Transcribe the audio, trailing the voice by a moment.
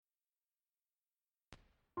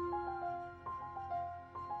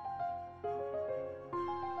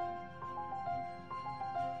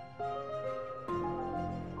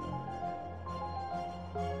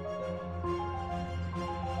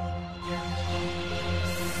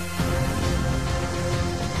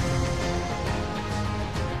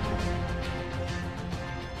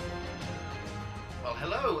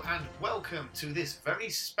welcome to this very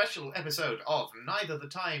special episode of Neither the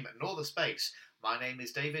Time Nor the Space. My name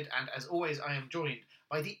is David, and as always, I am joined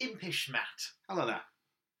by the impish Matt. Hello there.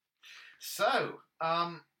 So,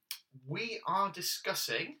 we are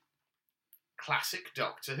discussing classic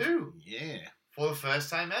Doctor Who. Yeah. For the first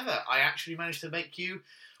time ever. I actually managed to make you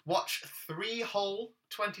watch 3 whole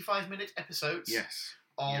 25-minute episodes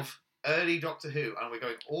of early Doctor Who, and we're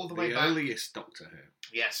going all the way back. The earliest Doctor Who.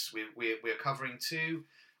 Yes, we're covering 2.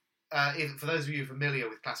 For those of you familiar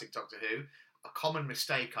with classic Doctor Who, a common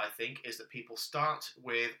mistake, I think, is that people start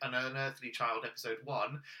with An Unearthly Child episode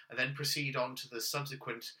 1 and then proceed on to the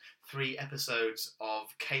subsequent 3 episodes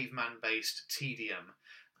of caveman-based tedium.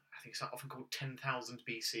 I think it's often called 10,000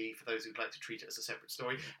 BC for those who'd like to treat it as a separate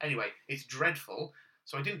story. Anyway, it's dreadful,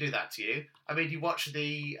 so I didn't do that to you. I made you watch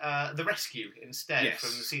the Rescue instead from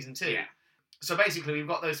season 2. Yeah. So basically, we've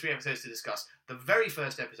got those 3 episodes to discuss. The very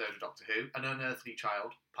first episode of Doctor Who, An Unearthly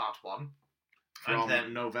Child, Part 1. From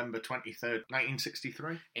then, November 23rd,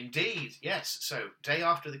 1963? Indeed, yes. So, day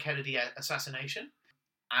after the Kennedy assassination.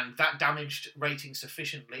 And that damaged ratings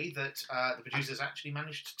sufficiently that the producers actually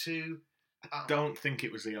managed to... I don't think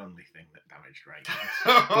it was the only thing that damaged ratings.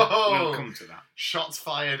 But we'll come to that. Shots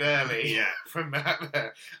fired early from that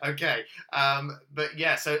there. Okay. But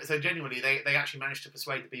yeah, so genuinely, they actually managed to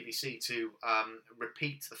persuade the BBC to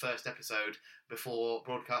repeat the first episode before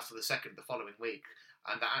broadcast of the second the following week.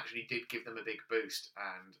 And that actually did give them a big boost.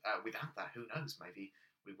 And without that, who knows, maybe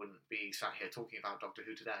we wouldn't be sat here talking about Doctor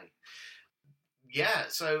Who today. Yeah,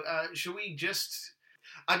 so shall we just...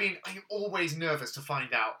 I mean, I'm always nervous to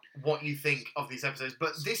find out what you think of these episodes,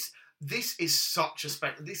 but this is such a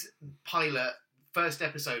special... This pilot, first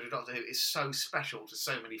episode of Doctor Who is so special to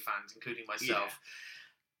so many fans, including myself.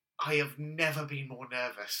 Yeah. I have never been more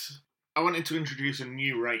nervous. I wanted to introduce a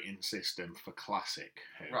new rating system for classic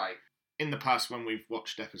Who. Right. In the past, when we've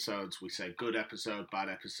watched episodes, we say good episode,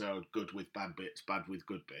 good with bad bits, bad with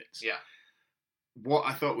good bits. Yeah. What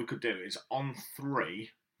I thought we could do is on 3...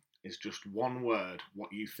 is just one word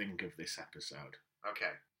what you think of this episode.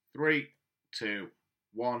 Okay. 3, 2,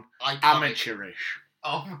 1. Iconic. Amateurish.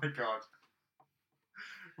 Oh my god.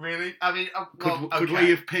 Really? I mean, could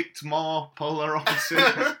we have picked more polar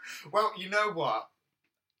opposites? Well, you know what?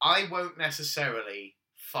 I won't necessarily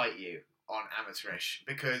fight you on amateurish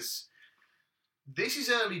because this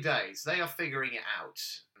is early days. They are figuring it out.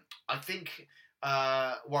 I think...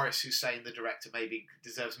 Waris Hussein, the director, maybe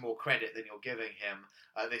deserves more credit than you're giving him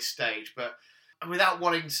at this stage, but without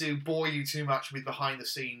wanting to bore you too much with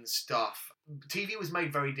behind-the-scenes stuff, TV was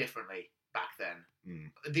made very differently back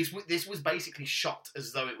then. This was basically shot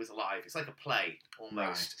as though it was live. It's like a play,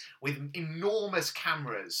 almost, with enormous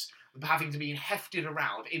cameras having to be hefted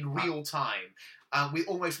around in real time, with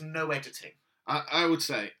almost no editing. I would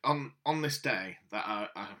say, on this day that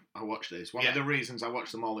I watched this, one of the reasons I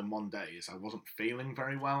watched them all in one day is I wasn't feeling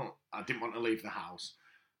very well. I didn't want to leave the house.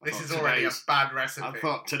 This is already a bad recipe. I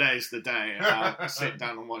thought today's the day I'll sit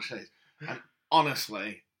down and watch this. And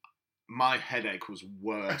honestly, my headache was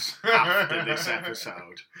worse after this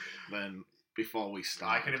episode than before we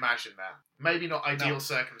started. I can imagine that. Maybe not ideal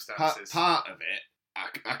circumstances. Part of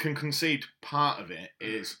it, I can concede part of it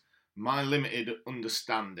is... my limited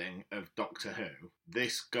understanding of Doctor Who,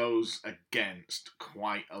 this goes against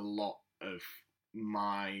quite a lot of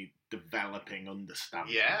my developing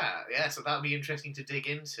understanding. Yeah, so that'll be interesting to dig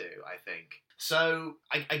into, I think. So,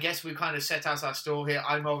 I guess we've kind of set out our stall here.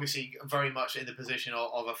 I'm obviously very much in the position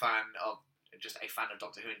of a fan of, just a fan of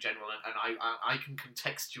Doctor Who in general, and I can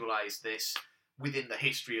contextualise this within the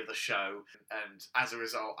history of the show, and as a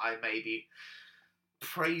result, I maybe...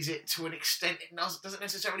 praise it to an extent it doesn't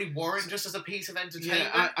necessarily warrant just as a piece of entertainment.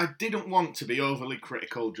 Yeah, I didn't want to be overly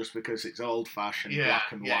critical just because it's old-fashioned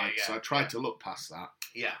black and white, so I tried to look past that.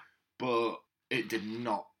 Yeah. But it did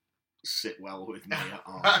not sit well with me at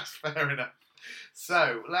all. That's fair enough.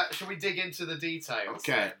 So, shall we dig into the details?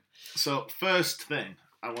 Okay. Then? So, first thing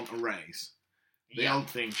I want to raise. The old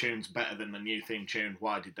theme tune's better than the new theme tune.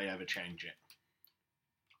 Why did they ever change it?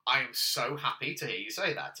 I am so happy to hear you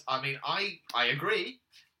say that. I mean, I agree,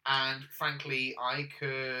 and frankly, I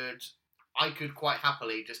could quite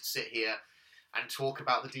happily just sit here and talk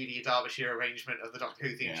about the Dee Derbyshire arrangement of the Doctor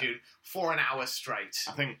Who theme tune for an hour straight.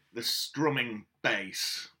 I think the strumming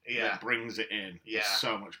bass that brings it in is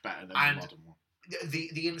so much better than the modern one.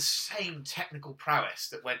 The insane technical prowess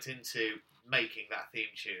that went into making that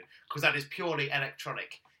theme tune, because that is purely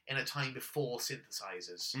electronic in a time before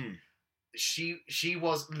synthesizers. She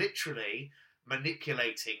was literally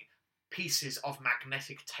manipulating pieces of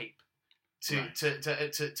magnetic tape Right.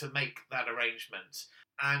 to make that arrangement.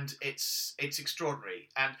 And it's extraordinary,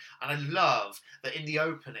 and I love that in the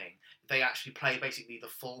opening they actually play basically the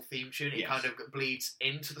full theme tune. It Yes. kind of bleeds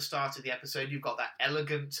into the start of the episode. You've got that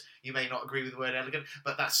elegant, you may not agree with the word elegant,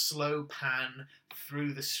 but that slow pan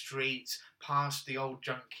through the street, past the old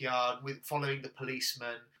junkyard, with following the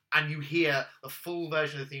policeman, and you hear the full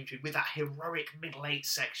version of the theme tune with that heroic middle eight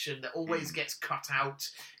section that always gets cut out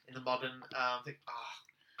in the modern thing. Oh,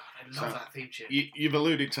 God, I love that theme tune. You've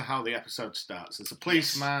alluded to how the episode starts. There's a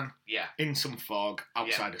policeman Yeah. in some fog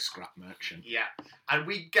outside a scrap merchant. Yeah, and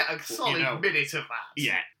we get a solid minute of that.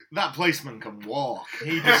 Yeah, that policeman can walk.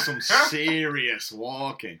 He does some serious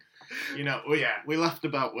walking. You know, we laughed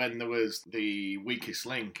about when there was the weakest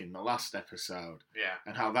link in the last episode. Yeah.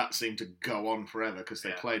 And how that seemed to go on forever because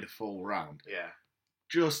they played a full round. Yeah.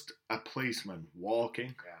 Just a policeman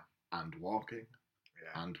walking and walking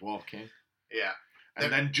Yeah. and walking. Yeah.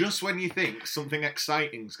 And then just when you think something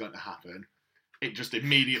exciting's going to happen, it just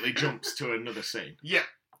immediately jumps to another scene. Yeah.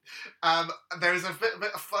 There is a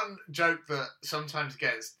bit of fun joke that sometimes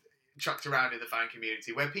gets chucked around in the fan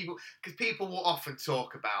community where people will often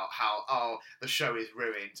talk about how the show is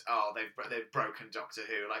ruined, they've broken Doctor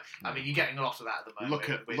Who. Like, I mean, you're getting a lot of that at the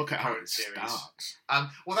moment. Look at how it starts.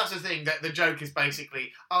 Well, that's the thing. That the joke is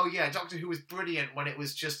basically, Doctor Who was brilliant when it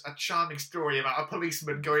was just a charming story about a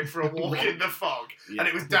policeman going for a walk in the fog, and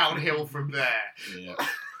it was downhill from there. Yeah.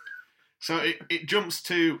 So it jumps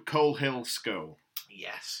to Coal Hill School.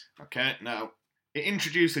 Yes. Okay, now it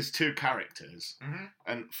introduces two characters,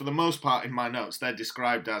 and for the most part in my notes, they're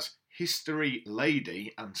described as History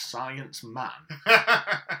Lady and Science Man.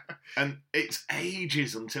 And it's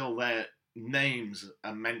ages until their names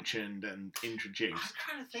are mentioned and introduced.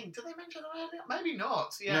 I'm trying to think, do they mention them earlier? Maybe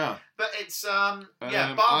not, yeah. No. But it's, Barbara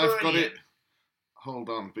I've got it. Hold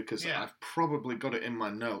on, because I've probably got it in my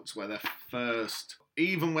notes where they're first.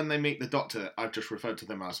 Even when they meet the Doctor, I've just referred to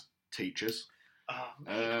them as teachers.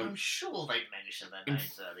 I'm sure they mentioned their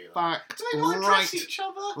names earlier. In fact, do they address each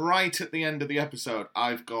other? Right at the end of the episode,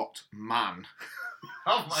 I've got man.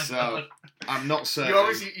 Oh my god! I'm not certain.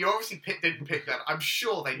 You obviously didn't pick that. I'm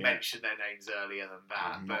sure they mentioned their names earlier than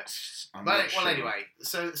that. I'm not sure. Anyway,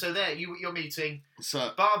 so there you're meeting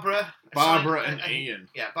so Barbara and Ian.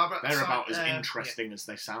 Yeah, Barbara. They're about as interesting as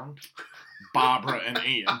they sound. Barbara and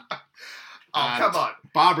Ian. Come on.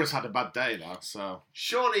 Barbara's had a bad day though, so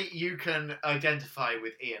surely you can identify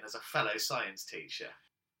with Ian as a fellow science teacher.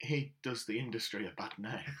 He does the industry a bad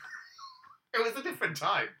name. It was a different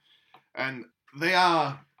time. And they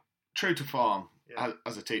are true to form. Yeah.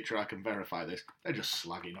 As a teacher, I can verify this. They're just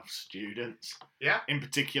slagging off students. Yeah. In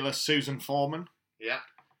particular, Susan Foreman. Yeah.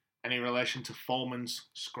 Any relation to Foreman's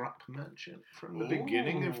scrap merchant from the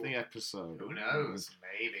beginning of the episode? Who knows?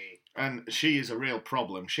 Maybe. And she is a real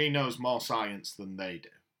problem. She knows more science than they do.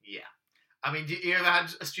 Yeah. I mean, you ever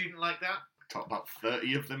had a student like that? Talk about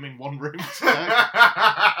 30 of them in one room.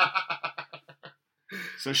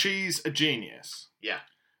 So she's a genius. Yeah.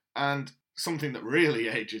 And something that really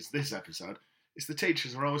ages this episode is the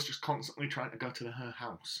teachers are always just constantly trying to go to her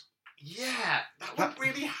house. Yeah, that wouldn't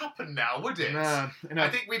really happen now, would it? No, I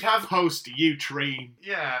think we'd have post-Utrine.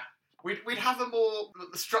 Yeah, we'd have a more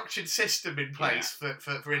structured system in place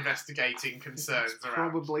for investigating concerns. It's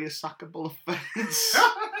probably a sackable offence.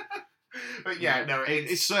 But yeah, no,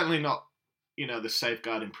 it's certainly not. The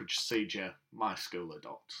safeguarding procedure my school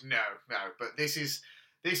adopts. No, but this is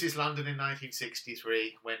London in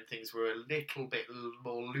 1963 when things were a little bit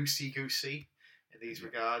more loosey-goosey in these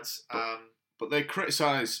regards. But they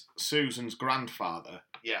criticise Susan's grandfather,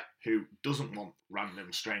 yeah, who doesn't want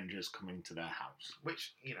random strangers coming to their house.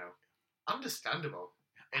 Which, understandable.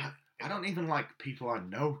 I don't even like people I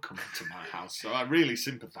know coming to my house, so I really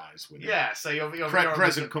sympathise with them. Yeah, so you're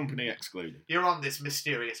present company excluded. You're on this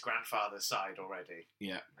mysterious grandfather's side already.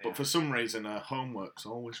 Yeah, but for some reason her homework's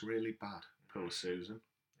always really bad. Poor Susan.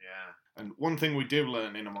 Yeah. And one thing we do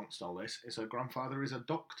learn in amongst all this is her grandfather is a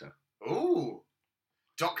doctor. Ooh,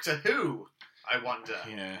 Doctor Who. I wonder.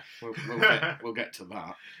 Yeah, we'll get to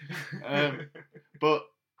that. But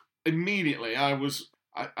immediately I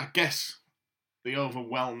guess the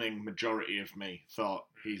overwhelming majority of me thought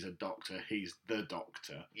he's a doctor, he's the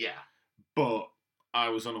Doctor. Yeah. But I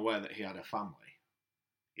was unaware that he had a family.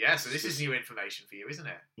 Yeah, so this is new information for you, isn't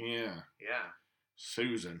it? Yeah. Yeah.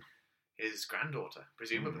 Susan. His granddaughter,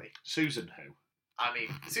 presumably. Susan who? I mean,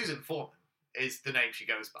 Susan Foreman is the name she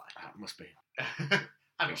goes by. That must be.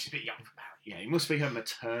 I mean, she's a bit young for marriage. Yeah, he must be her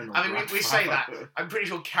maternal. I mean, we say that. I'm pretty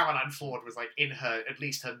sure Caroline Ford was at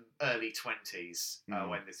least her early 20s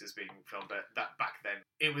when this was being filmed. But that back then,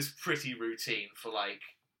 it was pretty routine for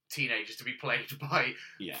teenagers to be played by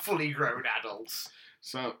Yeah. fully grown adults.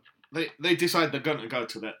 So they decide they're going to go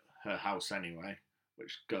to her house anyway,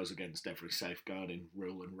 which goes against every safeguarding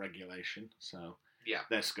rule and regulation. So Yeah.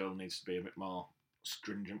 their school needs to be a bit more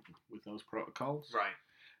stringent with those protocols. Right.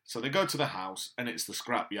 So they go to the house, and it's the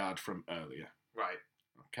scrapyard from earlier. Right.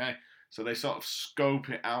 Okay, so they sort of scope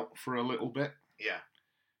it out for a little bit. Yeah.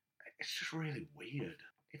 It's just really weird.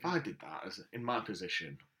 If I did that in my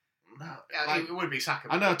position, no. Yeah, Like, it would be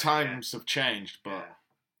sackable. I know times have changed, but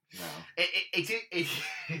no. It's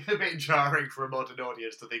a bit jarring for a modern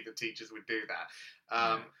audience to think that teachers would do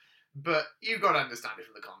that. But you've got to understand it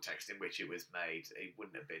from the context in which it was made. It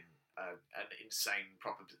wouldn't have been an insane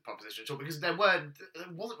proposition at all, because there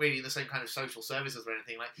wasn't really the same kind of social services or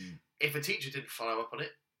anything. Like, if a teacher didn't follow up on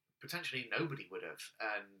it, potentially nobody would have.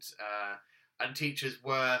 And teachers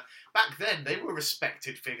were, back then, they were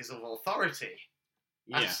respected figures of authority.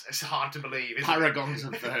 Yeah. It's hard to believe, isn't Paragons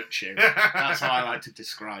of virtue. That's how I like to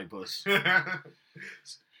describe us.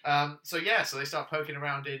 So they start poking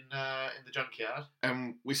around in the junkyard.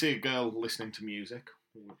 And we see a girl listening to music.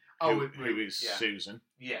 Who is Susan.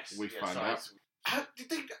 Yes. We find out.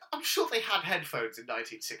 I'm sure they had headphones in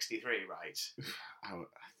 1963, right? I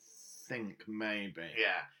think maybe.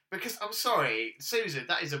 Yeah. Because I'm sorry, Susan,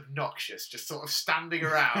 that is obnoxious. Just sort of standing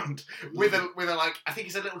around with a like, I think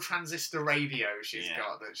it's a little transistor radio she's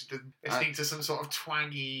got that she's listening to some sort of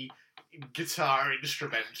twangy guitar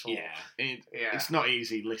instrumental. It's not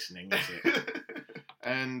easy listening, is it?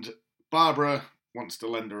 And Barbara wants to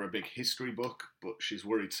lend her a big history book, but she's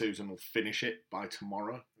worried Susan will finish it by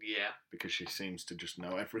tomorrow. Yeah. Because she seems to just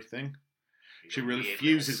know everything. She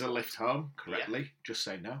refuses a lift home correctly. Yeah. Just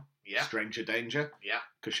say no. Yeah. Stranger danger. Yeah.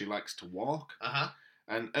 Because she likes to walk. Uh-huh.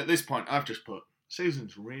 And at this point, I've just put,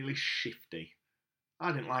 Susan's really shifty.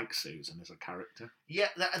 I didn't like Susan as a character. Yeah,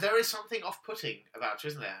 there is something off-putting about her,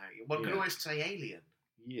 isn't there? One could always say alien.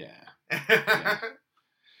 Yeah.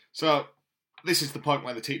 So, this is the point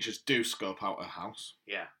where the teachers do scope out her house.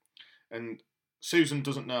 Yeah. And Susan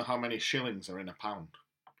doesn't know how many shillings are in a pound.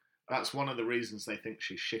 That's one of the reasons they think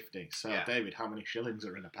she's shifty. So, David, how many shillings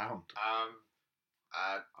are in a pound?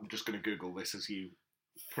 I'm just going to Google this as you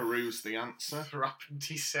peruse the answer.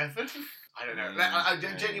 27? I don't know. I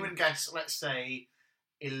genuine guess, let's say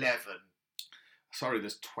 11. Sorry,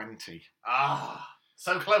 there's 20.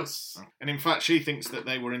 So close. And in fact, she thinks that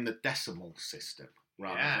they were in the decimal system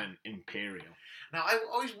rather than imperial. Now, I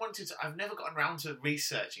always wanted to... I've never gotten around to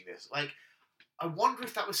researching this. Like, I wonder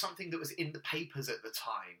if that was something that was in the papers at the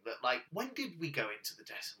time. That, like, when did we go into the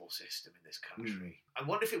decimal system in this country? I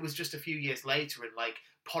wonder if it was just a few years later and, like,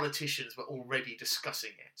 politicians were already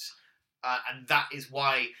discussing it. And that is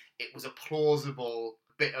why it was a plausible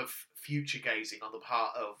bit of future gazing on the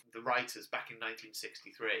part of the writers back in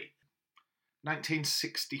 1963.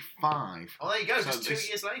 1965. Oh, there you go. So just 2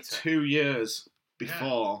 years later. 2 years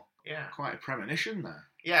before. Yeah. Quite a premonition there.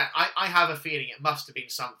 Yeah, I have a feeling it must have been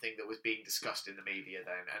something that was being discussed in the media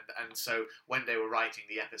then. And so when they were writing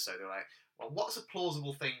the episode, they were like, well, what's a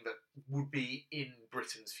plausible thing that would be in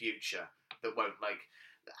Britain's future that won't, like...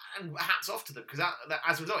 And hats off to them, because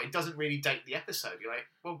as a result, it doesn't really date the episode. You're like,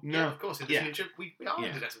 well, no, of course, in the future, we are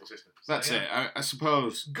in the decimal system. So, that's it. I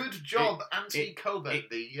suppose... Good job, Anthony Coburn.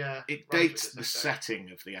 It dates the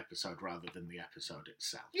setting of the episode rather than the episode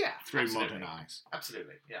itself. Yeah, through modern eyes.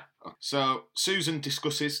 Absolutely, yeah. So, Susan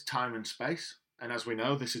discusses time and space. And as we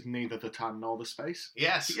know, this is neither the time nor the space.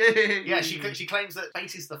 Yes. Yeah, she claims that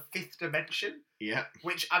space is the fifth dimension. Yeah.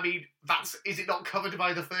 Which, I mean, is it not covered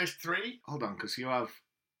by the first three? Hold on, because you have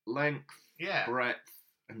length, breadth,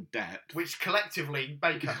 and depth. Which collectively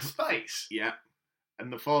make up space. Yeah.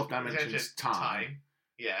 And the fourth dimension is time.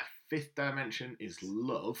 Yeah. Fifth dimension is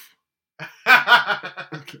love. It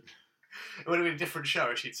would have been a different show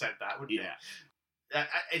if she'd said that, wouldn't it? Yeah.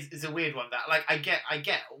 It's a weird one. That, like, I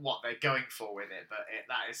get what they're going for with it, but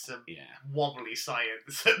that is some wobbly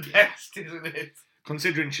science at best, isn't it?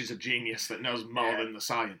 Considering she's a genius that knows more than the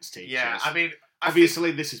science teachers. Yeah, I mean... Obviously,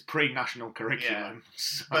 this is pre-national curriculum. Yeah.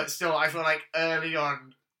 So. But still, I feel like early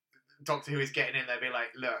on, Doctor Who is getting in there, be like,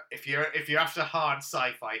 look, if you're after hard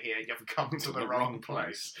sci-fi here, you've come to the wrong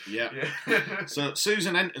place. Yeah. So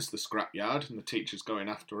Susan enters the scrapyard, and the teacher's going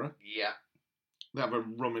after her. Yeah. They have a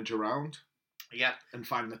rummage around. Yeah. And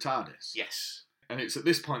find the TARDIS. Yes. And it's at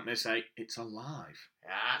this point they say, it's alive. Yeah,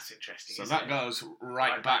 that's interesting. So that goes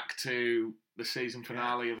right back to the season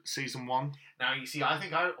finale of season 1. Now, you see, I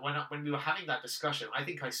think when we were having that discussion, I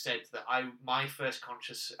think I said that my first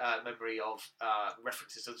conscious memory of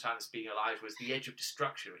references to the TARDIS being alive was The Edge of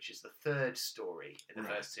Destruction, which is the third story in the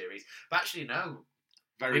first series. But actually, no.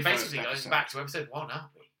 We're basically going back to episode 1,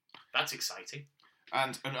 aren't we? That's exciting.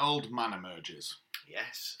 And an old man emerges.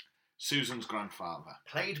 Yes. Susan's grandfather.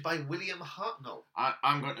 Played by William Hartnell.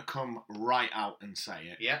 I'm going to come right out and say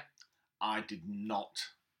it. Yeah. I did not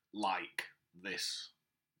like this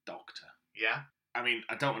Doctor. Yeah. I mean,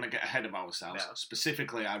 I don't want to get ahead of ourselves. No.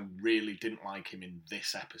 Specifically, I really didn't like him in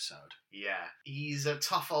this episode. Yeah. He's a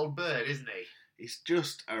tough old bird, isn't he? He's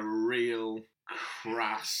just a real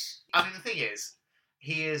crass... I mean, the thing is,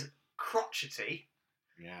 he is crotchety,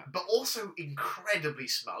 Yeah. but also incredibly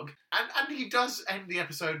smug. And he does end the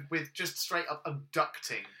episode with just straight up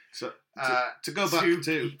abducting So, to go back two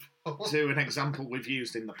to people. an example we've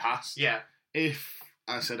used in the past, Yeah. if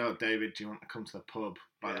I said, "Oh, David, do you want to come to the pub?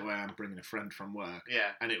 By the Yeah. way, I'm bringing a friend from work,"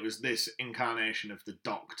 Yeah. and it was this incarnation of the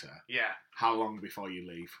Doctor, Yeah. how long before you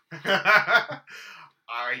leave?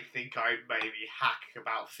 I think I'd maybe hack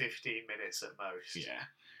about 15 minutes at most. Yeah.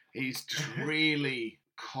 He's just really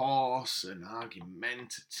coarse and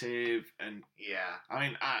argumentative, and Yeah. I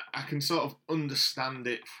mean, I can sort of understand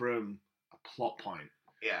it from a plot point,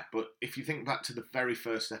 Yeah. but if you think back to the very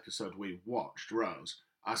first episode we watched, Rose,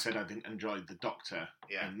 I said I didn't enjoy the Doctor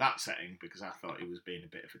Yeah. in that setting because I thought he was being a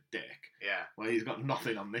bit of a dick. Yeah. Well, he's got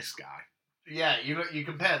nothing on this guy. Yeah, you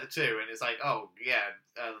compare the two, and it's like, oh, yeah,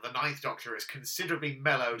 the Ninth Doctor is considerably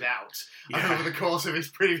mellowed out Yeah. over the course of his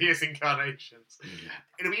previous incarnations. Yeah.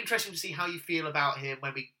 It'll be interesting to see how you feel about him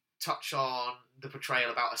when we touch on the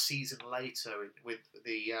portrayal about a season later with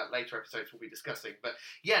the later episodes we'll be discussing. But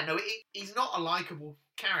yeah, no, he's not a likeable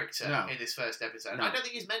character No. in this first episode. No. I don't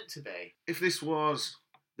think he's meant to be. If this was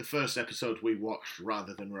the first episode we watched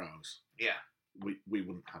rather than Rose, Yeah, we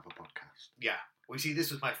wouldn't have a podcast. yeah. Well, you see,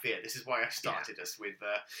 this was my fear. This is why I started us with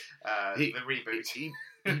He- the reboot. He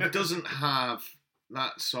doesn't have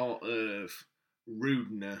that sort of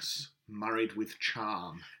rudeness married with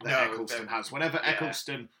charm that No, Eccleston no. has. Whenever Yeah.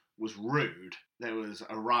 Eccleston was rude, there was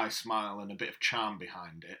a wry smile and a bit of charm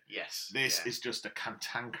behind it. Yes. This yeah. is just a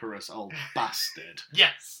cantankerous old bastard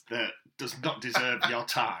Yes. that does not deserve your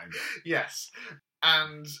time. Yes.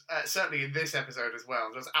 And certainly in this episode as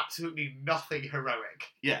well, there's absolutely nothing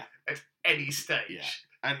heroic Yeah, at any stage. Yeah.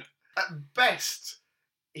 And at best,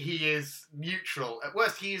 he is neutral. At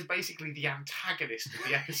worst, he is basically the antagonist of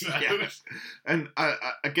the episode. Yeah. And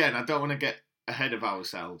again, I don't want to get ahead of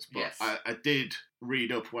ourselves, but Yes. I did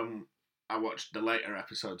read up when I watched the later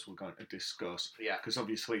episodes we're going to discuss, Yeah. because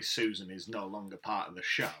obviously Susan is no longer part of the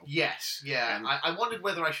show. Yes, yeah. And- I wondered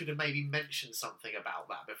whether I should have maybe mentioned something about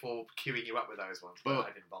that before queuing you up with those ones, but But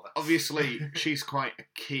I didn't bother. Obviously, she's quite a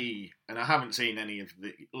key, and I haven't seen any of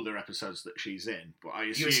the other episodes that she's in, but I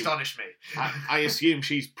You assume astonish me. I assume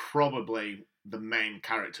she's probably the main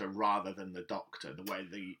character rather than the Doctor, the way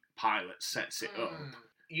the pilot sets it up.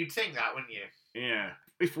 You'd think that, wouldn't you? Yeah.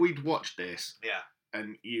 If we'd watched this Yeah.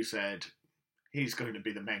 and you said he's going to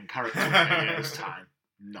be the main character in a year's time,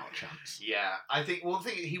 not a chance. Yeah, I think one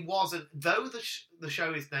thing he wasn't, though the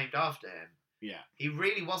show is named after him. Yeah. He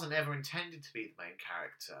really wasn't ever intended to be the main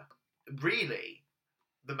character. Really,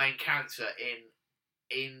 the main character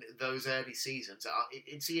in those early seasons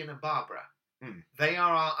it's Ian and Barbara. Mm. They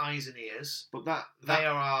are our eyes and ears. But that They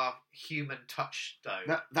are our human touchstone.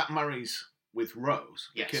 that marries with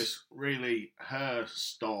Rose, Yes. because really her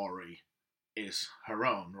story is her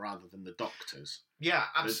own rather than the Doctor's. Yeah,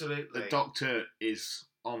 absolutely. The Doctor is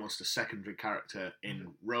almost a secondary character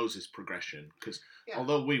in Rose's progression, because Yeah.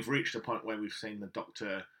 although we've reached a point where we've seen the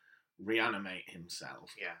Doctor reanimate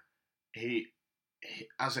himself, Yeah. he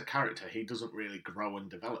as a character, he doesn't really grow and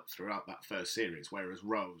develop throughout that first series, whereas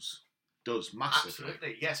Rose does massively.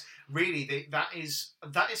 Absolutely, yes. Really, that is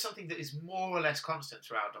something that is more or less constant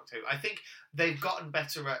throughout Doctor Who. I think they've gotten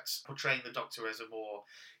better at portraying the Doctor as a more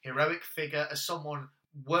heroic figure, as someone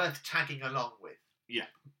worth tagging along with. Yeah.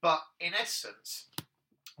 But in essence,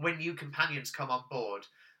 when new companions come on board,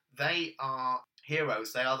 they are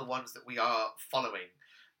heroes. They are the ones that we are following.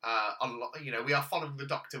 We are following the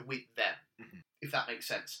Doctor with them, if that makes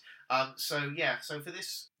sense. So for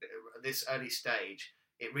this early stage,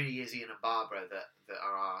 it really is Ian and Barbara that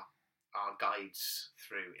are our guides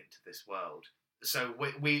through into this world. So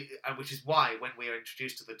which is why when we are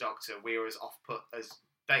introduced to the Doctor, we are as off put as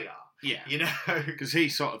they are. Yeah. You know. Because he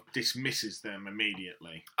sort of dismisses them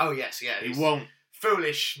immediately. Oh yes, yeah. He these won't.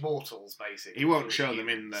 foolish mortals, basically. He won't Foolish show them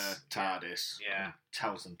in humans. the TARDIS. Yeah. And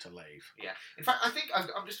tells them to leave. Yeah. In fact, I think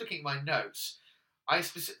I'm just looking at my notes. My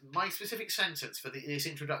specific sentence for this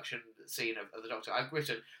introduction scene of the Doctor, I've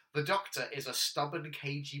written, "The Doctor is a stubborn,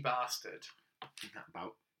 cagey bastard." That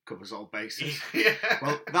about covers all bases. Yeah.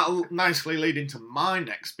 Well, that'll nicely lead into my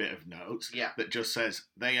next bit of notes. Yeah. That just says,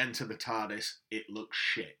 they enter the TARDIS, it looks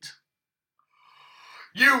shit.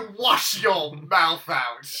 You wash your mouth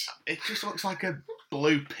out. It just looks like a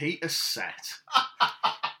Blue Peter set.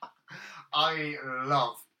 I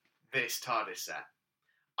love this TARDIS set.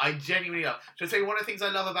 I genuinely love. Should I tell you one of the things I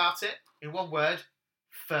love about it? In one word,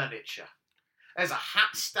 furniture. There's a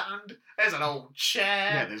hat stand. There's an old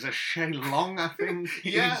chair. Yeah, there's a Shay Long, I think.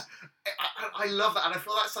 Yeah, I love that, and I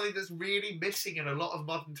feel that's something that's really missing in a lot of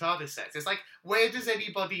modern TARDIS sets. It's like, where does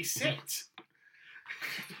anybody sit?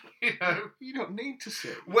 You know, You don't need to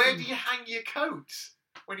sit. where do you hang your coat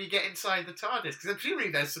when you get inside the TARDIS? Because presumably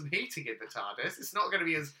there's some heating in the TARDIS. It's not going to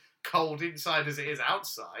be as cold inside as it is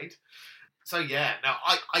outside. So yeah, now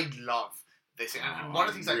I love this, and one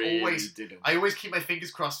of the things I always keep my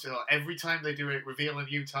fingers crossed for every time they do it, reveal a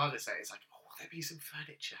new TARDIS set. It's like, oh, will there be some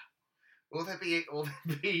furniture? Will there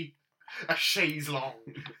be a chaise longue,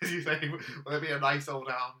 as you say? Will there be a nice old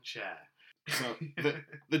armchair? So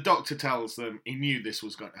the Doctor tells them he knew this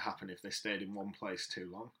was going to happen if they stayed in one place too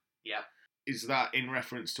long. Yeah. Is that in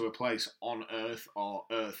reference to a place on Earth or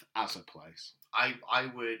Earth as a place? I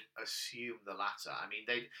would assume the latter. I mean,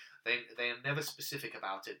 they are never specific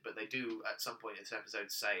about it, but they do at some point in this episode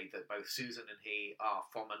say that both Susan and he are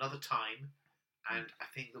from another time, and I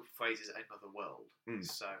think the phrase is another world.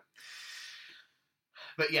 So,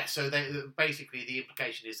 but yeah, so they basically the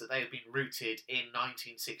implication is that they have been rooted in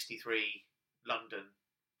 1963 London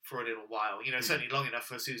for a little while. You know, certainly long enough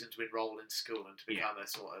for Susan to enrol in school and to become a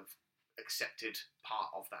sort of accepted part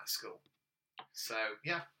of that school. So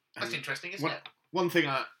yeah. That's interesting, isn't it? One thing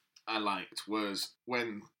I liked was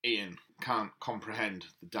when Ian can't comprehend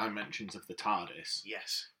the dimensions of the TARDIS.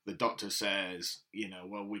 Yes. The Doctor says,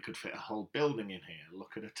 well, we could fit a whole building in here.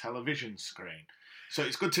 Look at a television screen. So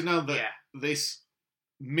it's good to know that this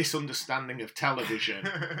misunderstanding of television,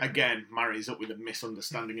 again, marries up with a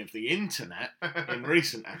misunderstanding of the internet in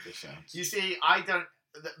recent episodes. You see,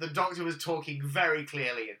 the Doctor was talking very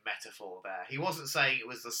clearly in metaphor there. He wasn't saying it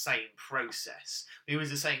was the same process. He was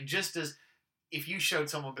just saying, just as if you showed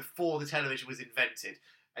someone before the television was invented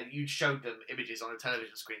and you showed them images on a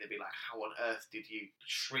television screen, they'd be like, how on earth did you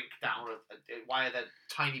shrink down? Why are there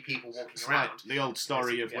tiny people walking around? Like the old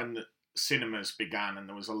story of when the cinemas began and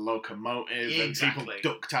there was a locomotive and people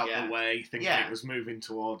ducked out the way thinking it was moving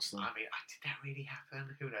towards them. I mean, did that really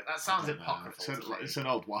happen? Who knows? That sounds apocryphal. It's an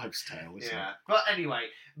old wives' tale, isn't it? But anyway,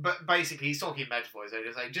 basically he's talking metaphors.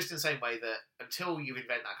 Just in the same way that until you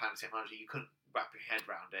invent that kind of technology, you couldn't wrap your head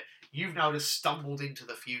around it. You've now just stumbled into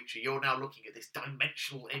the future. You're now looking at this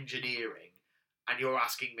dimensional engineering and you're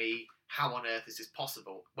asking me, how on earth is this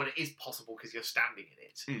possible? Well, it is possible because you're standing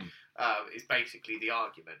in it. Is basically the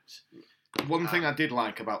argument. One thing I did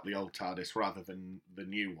like about the old TARDIS, rather than the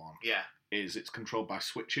new one, is it's controlled by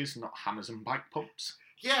switches, not hammers and bike pumps.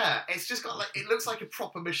 Yeah, it's just got it looks like a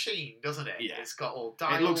proper machine, doesn't it? Yeah. It's got all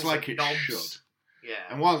dials. It looks like it knobs. should. Yeah.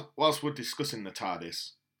 And whilst we're discussing the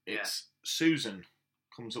TARDIS, it's Susan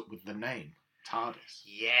comes up with the name TARDIS.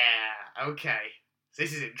 Yeah. Okay.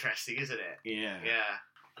 This is interesting, isn't it? Yeah. Yeah.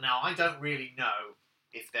 Now, I don't really know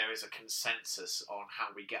if there is a consensus on how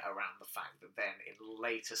we get around the fact that then in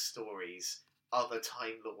later stories, other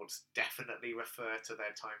Time Lords definitely refer to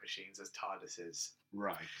their time machines as TARDISes.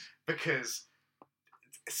 Right. Because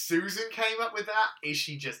Susan came up with that. Is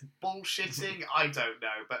she just bullshitting? I don't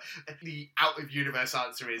know. But the out-of-universe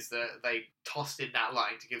answer is that they tossed in that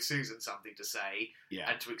line to give Susan something to say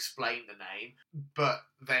and to explain the name. But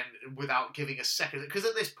then without giving a second... Because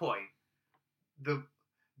at this point,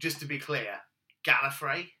 just to be clear,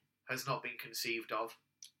 Gallifrey has not been conceived of.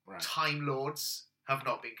 Right. Time Lords have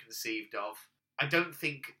not been conceived of. I don't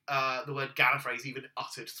think the word Gallifrey is even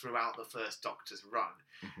uttered throughout the first Doctor's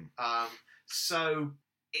run. So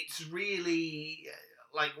it's really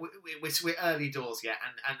we're early doors yet,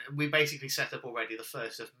 and we basically set up already the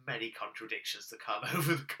first of many contradictions to come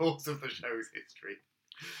over the course of the show's history.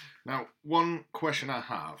 Now, one question I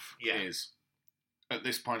have is, at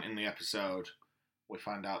this point in the episode, we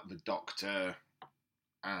find out the Doctor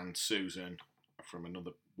and Susan are from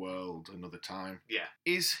another world, another time. Yeah.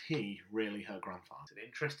 Is he really her grandfather? It's an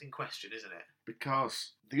interesting question, isn't it?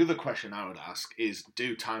 Because the other question I would ask is,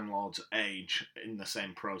 do Time Lords age in the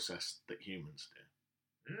same process that humans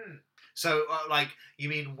do? So, you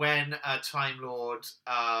mean when a Time Lord,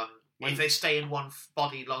 if they stay in one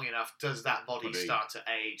body long enough, does that body start to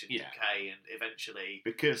age and decay and eventually...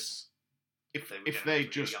 Because... If they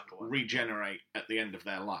just regenerate at the end of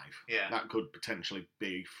their life, that could potentially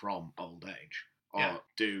be from old age. Or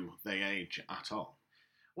do they age at all?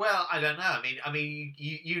 Well, I don't know. I mean,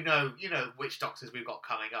 you know which Doctors we've got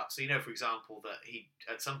coming up. So you know, for example, that he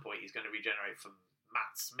at some point he's going to regenerate from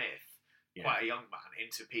Matt Smith, quite a young man,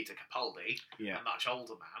 into Peter Capaldi, a much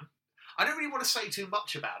older man. I don't really want to say too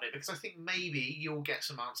much about it because I think maybe you'll get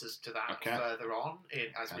some answers to that further on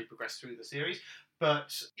as we progress through the series.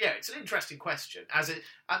 But yeah, it's an interesting question. That's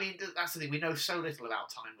the thing. We know so little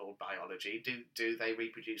about Time Lord biology. Do they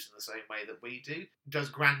reproduce in the same way that we do? Does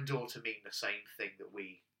granddaughter mean the same thing that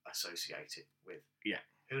we associate it with? Yeah.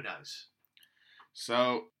 Who knows?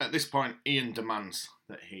 So at this point, Ian demands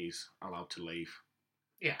that he's allowed to leave.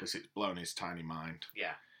 Yeah. Because it's blown his tiny mind.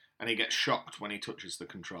 Yeah. And he gets shocked when he touches the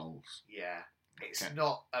controls. Yeah. It's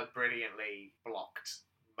not a brilliantly blocked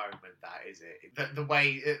moment, that is it? The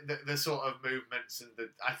way, the sort of movements and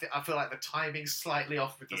I feel like the timing's slightly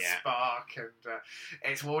off with the spark, and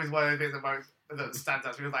it's always one of the things that stands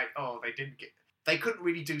out. So like, they couldn't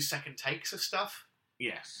really do second takes of stuff.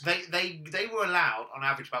 Yes. They were allowed on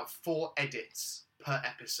average about 4 edits per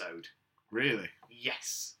episode. Really?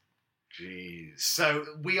 Yes. Jeez. So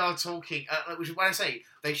we are talking, which is why I say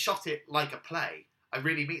they shot it like a play. I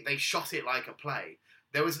really mean they shot it like a play.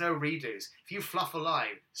 There was no redos. If you fluff a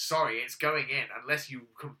line, sorry, it's going in unless you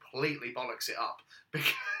completely bollocks it up,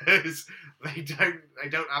 because they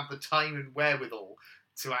don't have the time and wherewithal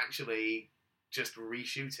to actually just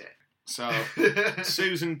reshoot it. So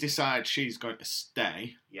Susan decides she's going to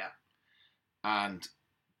stay. Yeah. And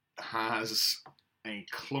has a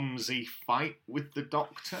clumsy fight with the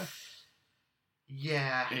Doctor.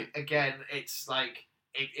 Yeah. Again, it's like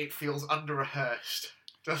it feels under-rehearsed.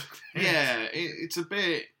 Yeah, it's a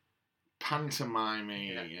bit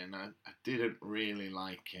pantomimey, and I didn't really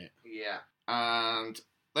like it. Yeah. And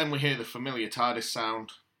then we hear the familiar TARDIS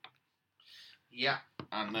sound. Yeah.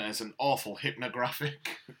 And there's an awful hypnographic.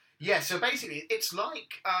 Yeah, so basically, it's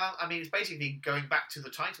like, it's basically going back to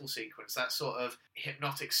the title sequence, that sort of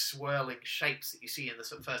hypnotic swirling shapes that you see in the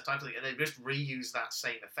first title, and they just reuse that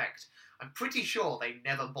same effect. I'm pretty sure they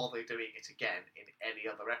never bothered doing it again in any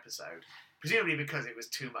other episode. Presumably because it was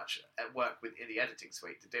too much work in the editing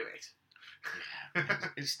suite to do it. Yeah,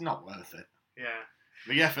 it's not worth it. Yeah.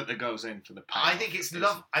 The effort that goes in for the payoff. I think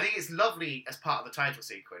it's lovely as part of the title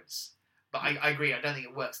sequence, but I agree. I don't think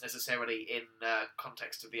it works necessarily in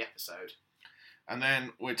context of the episode. And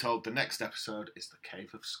then we're told the next episode is the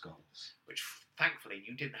Cave of Skulls, which thankfully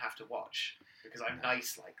you didn't have to watch because I'm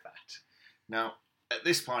nice like that. Now, at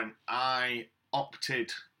this point, I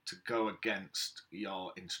opted to go against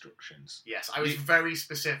your instructions. Yes, I was very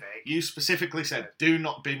specific. You specifically said, do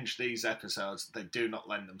not binge these episodes. They do not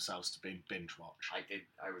lend themselves to being binge watched. I did.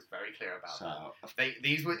 I was very clear about that.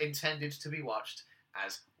 These were intended to be watched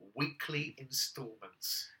as weekly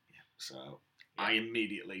installments. Yeah, so I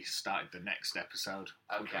immediately started the next episode.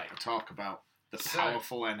 Okay. We're going to talk about the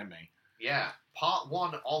powerful enemy. Yeah, part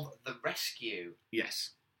 1 of The Rescue.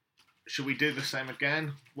 Yes. Should we do the same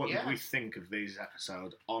again? What did we think of these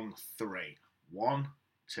episodes on 3? 1,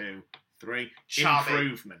 2, 3. Charming.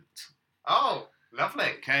 Improvement. Oh, lovely.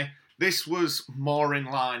 Okay. This was more in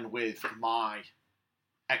line with my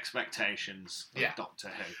expectations of Doctor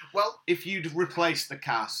Who. Well, if you'd replaced the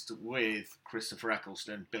cast with Christopher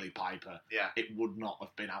Eccleston, Billy Piper, it would not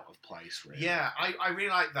have been out of place, really. Yeah, I really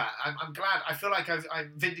like that. I'm glad. I feel like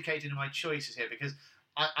I'm vindicated in my choices here because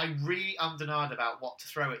I really ummed about what to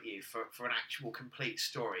throw at you for an actual complete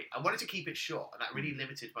story. I wanted to keep it short, and that really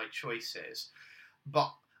limited my choices.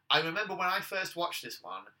 But I remember when I first watched this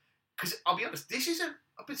one, because I'll be honest, this isn't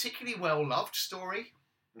a particularly well-loved story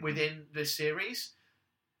within the series,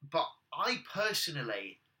 but I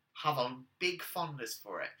personally have a big fondness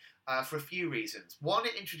for it for a few reasons. One,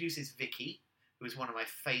 it introduces Vicky, who is one of my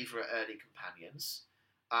favourite early companions,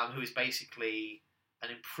 who is basically an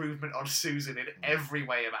improvement on Susan in every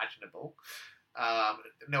way imaginable.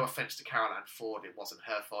 No offence to Carol Ann Ford, it wasn't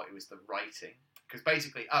her fault, it was the writing. Because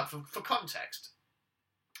basically, for context,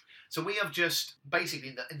 so we have just,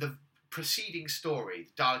 basically, in the preceding story,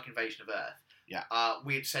 the Dalek Invasion of Earth,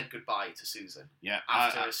 we had said goodbye to Susan. Yeah,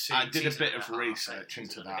 I did a bit of research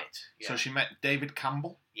into that. Yeah. So she met David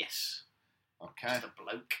Campbell? Yes. Okay. Just a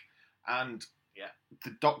bloke. And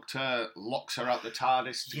the Doctor locks her out the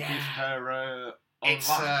TARDIS to give her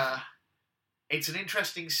It's an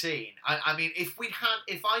interesting scene. I mean, if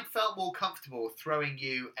I'd felt more comfortable throwing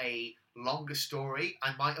you a longer story,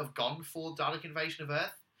 I might have gone for Dalek Invasion of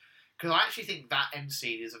Earth. Because I actually think that end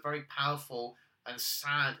scene is a very powerful and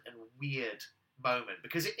sad and weird moment.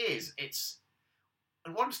 Because it is. It's,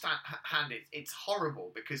 on one hand, it's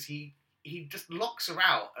horrible because he just locks her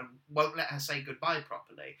out and won't let her say goodbye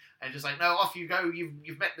properly. And just like, no, off you go.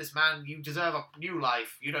 You've met this man. You deserve a new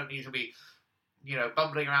life. You don't need to be,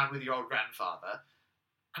 bumbling around with your old grandfather.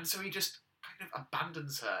 And so he just kind of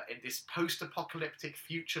abandons her in this post-apocalyptic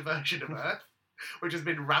future version of Earth, which has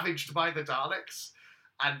been ravaged by the Daleks.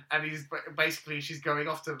 And he's basically, she's going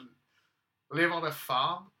off to live on a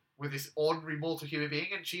farm with this ordinary mortal human being,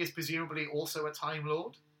 and she is presumably also a Time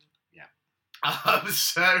Lord. Yeah.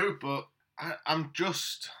 So... But I'm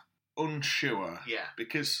just unsure. Yeah.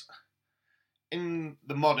 Because in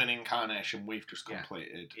the modern incarnation we've just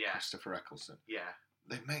completed, Yeah. Christopher Eccleston, Yeah.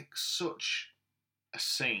 they make such a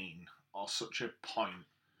scene or such a point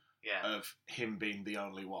Yeah. of him being the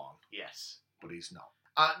only one, Yes. but he's not.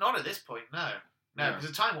 Not at this point, no. No, because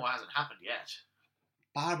the Time War hasn't happened yet.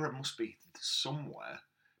 Barbara must be somewhere,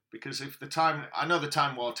 because if the time... I know the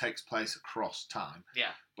Time War takes place across time.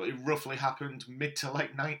 Yeah. But it roughly happened mid to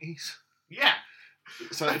late 90s. Yeah.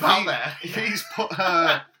 So About there. if he's put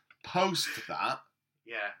her post that,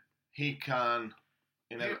 Yeah. he can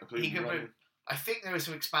inevitably He can run... move. I think there is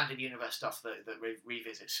some expanded universe stuff that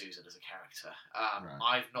revisits Susan as a character. Right.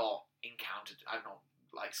 I've not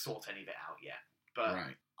sought any of it out yet, but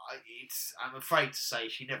Right. I'm afraid to say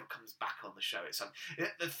she never comes back on the show.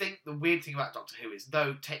 The weird thing about Doctor Who is,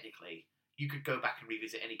 though technically you could go back and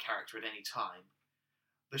revisit any character at any time,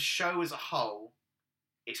 the show as a whole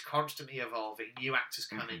is constantly evolving. New actors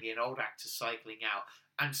coming in, old actors cycling out.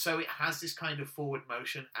 And so it has this kind of forward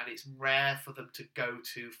motion, and it's rare for them to go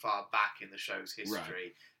too far back in the show's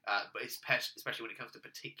history, but especially when it comes to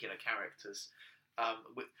particular characters,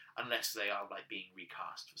 unless they are being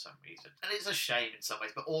recast for some reason. And it's a shame in some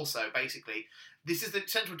ways, but also, basically, this is the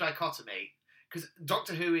central dichotomy, because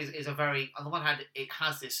Doctor Who is a very, on the one hand, it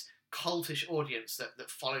has this cultish audience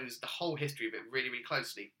that follows the whole history of it really, really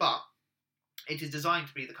closely, but it is designed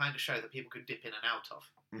to be the kind of show that people can dip in and out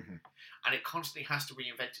of. Mm-hmm. And it constantly has to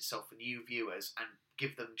reinvent itself for new viewers and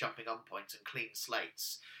give them jumping on points and clean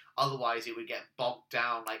slates. Otherwise, it would get bogged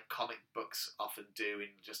down like comic books often do in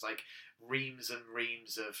just reams and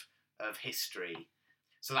reams of history.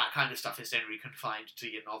 So that kind of stuff is generally confined to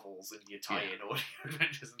your novels and your tie-in audio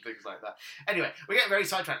adventures and things like that. Anyway, we're getting very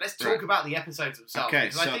sidetracked. Let's talk about the episodes themselves,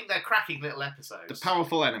 because I think they're cracking little episodes. The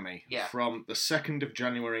Powerful Enemy, from the 2nd of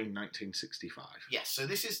January 1965. Yes, so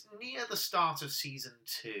this is near the start of Season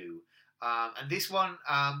 2. And this one,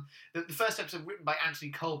 the first episode written by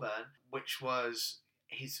Anthony Colburn, which was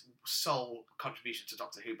his sole contribution to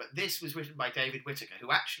Doctor Who, but this was written by David Whittaker,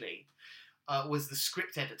 who actually was the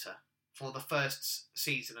script editor for the first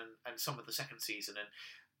season and some of the second season, and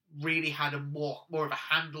really had a more of a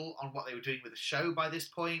handle on what they were doing with the show by this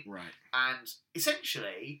point. Right. And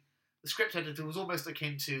essentially, the script editor was almost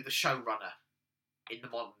akin to the showrunner in the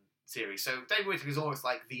modern series. So David Whittaker is almost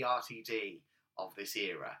like the RTD of this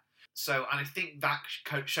era. So, and I think that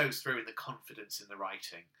shows through in the confidence in the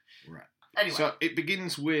writing. Right. Anyway. So it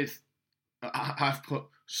begins with, I've put,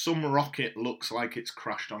 some rocket looks like it's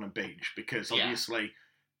crashed on a beach, because obviously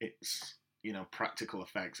it's, practical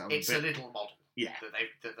effects. It's a little model. Yeah.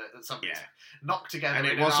 That somebody's knocked together and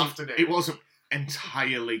in an afternoon. It wasn't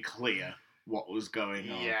entirely clear what was going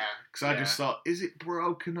on. Yeah. Because I just thought, is it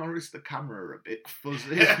broken or is the camera a bit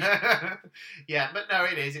fuzzy? Yeah, but no,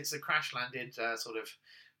 it is. It's a crash-landed sort of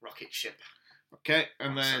rocket ship. Okay,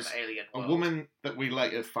 and there's alien a world. woman that we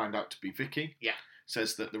later find out to be Vicky. Yeah.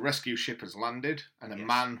 Says that the rescue ship has landed, and a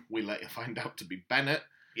man we later find out to be Bennett.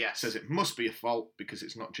 Yes. Says it must be a fault because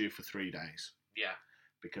it's not due for 3 days. Yeah.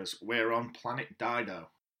 Because we're on planet Dido.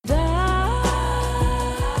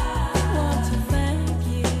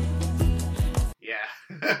 Yeah.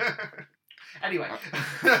 Anyway.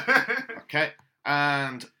 Okay,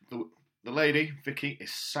 and the lady, Vicky,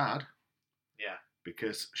 is sad. Yeah.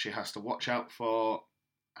 Because she has to watch out for,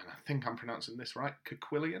 and I think I'm pronouncing this right,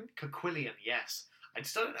 Quaquilian? Quaquilian, yes. I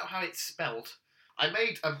just don't know how it's spelled. I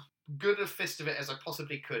made a good a fist of it as I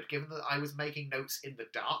possibly could, given that I was making notes in the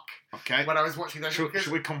dark Okay. when I was watching those. Should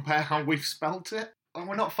we compare how we've spelt it? Oh,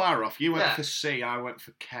 we're not far off. You went for C, I went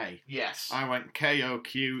for K. Yes. I went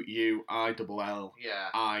KOQUILLIAN. Yeah.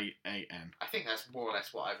 I think that's more or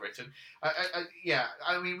less what I've written. Yeah,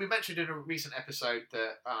 I mean, we mentioned in a recent episode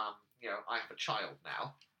that, I have a child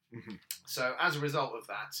now. Mm-hmm. So as a result of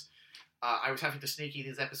that, I was having to sneak in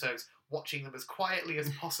these episodes, watching them as quietly as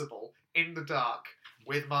possible in the dark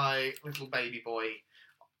with my little baby boy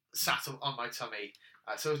sat on my tummy,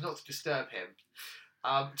 so as not to disturb him.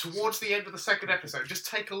 Towards the end of the second episode, just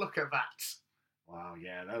take a look at that. Wow,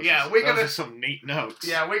 yeah, those are some neat notes.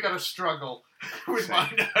 Yeah, we're going to struggle with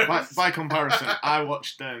my notes. By comparison, I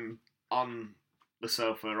watched them on the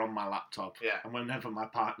sofa on my laptop, and whenever my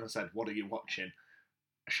partner said, "What are you watching?"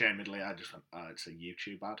 ashamedly, I just went, "Oh, it's a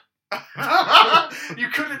YouTube ad." You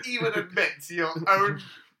couldn't even admit to your own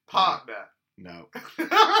partner. No.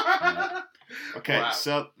 Okay,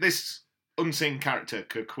 so this unseen character,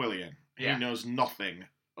 Quaquilian, he knows nothing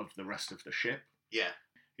of the rest of the ship. Yeah.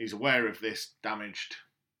 He's aware of this damaged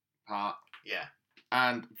part. Yeah.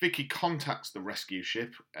 And Vicky contacts the rescue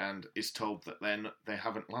ship and is told that then they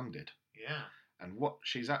haven't landed. Yeah. And what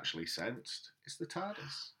she's actually sensed is the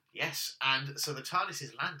TARDIS. Yes, and so the TARDIS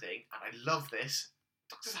is landing, and I love this.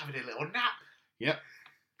 Doctor's having a little nap. Yep.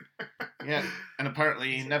 Yeah, and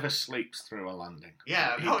apparently he never sleeps through a landing.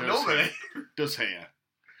 Yeah, He not does normally. here. Does here.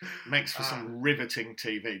 Makes for some riveting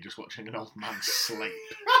TV just watching an old man sleep.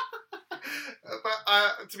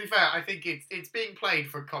 But to be fair, I think it's being played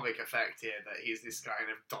for comic effect here that he's this kind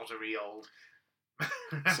of doddery old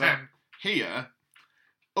So here,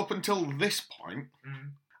 up until this point,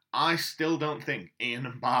 I still don't think Ian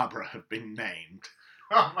and Barbara have been named.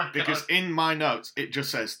 Oh my god. Because in my notes, it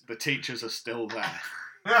just says the teachers are still there.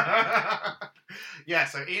 Yeah,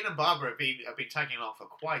 so Ian and Barbara have been tagging along for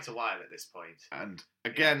quite a while at this point. And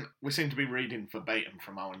again, we seem to be reading verbatim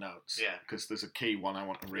from our notes. Yeah. Because there's a key one I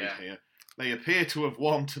want to read Yeah. here. They appear to have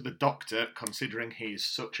warmed to the Doctor, considering he is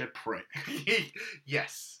such a prick.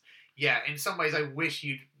 Yes. Yeah, in some ways I wish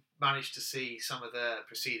you'd managed to see some of the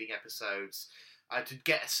preceding episodes to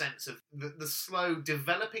get a sense of the slow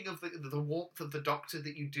developing of the warmth of the Doctor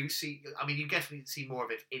that you do see. I mean, you definitely see more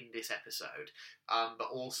of it in this episode, but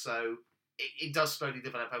also it does slowly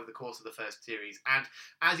develop over the course of the first series. And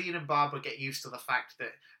as Ian and Barbara get used to the fact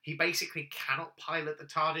that he basically cannot pilot the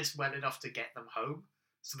TARDIS well enough to get them home,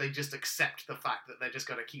 so they just accept the fact that they're just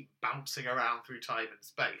going to keep bouncing around through time and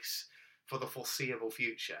space for the foreseeable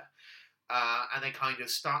future. And they kind of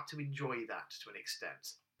start to enjoy that to an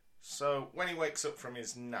extent. So, when he wakes up from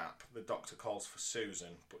his nap, the Doctor calls for Susan,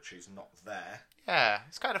 but she's not there. Yeah,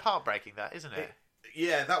 it's kind of heartbreaking, that, isn't it?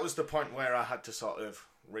 Yeah, that was the point where I had to sort of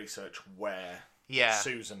research where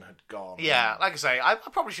Susan had gone. Yeah, like I say, I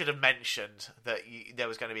probably should have mentioned that there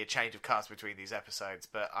was going to be a change of cast between these episodes,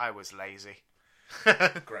 but I was lazy.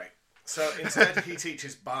 Great. So, instead, he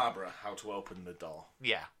teaches Barbara how to open the door.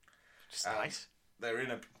 Yeah, just nice. They're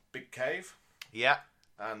in a big cave. Yeah.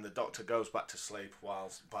 And the Doctor goes back to sleep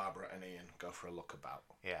whilst Barbara and Ian go for a look about.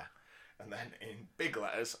 Yeah. And then in big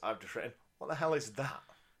letters, I've just written, what the hell is that?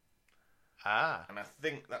 Ah. And I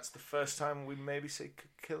think that's the first time we maybe see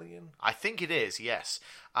Killian. I think it is, yes.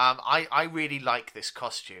 I really like this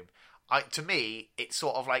costume. To me, it's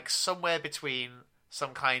sort of like somewhere between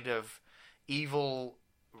some kind of evil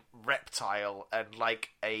reptile and like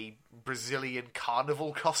a Brazilian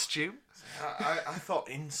carnival costume. I thought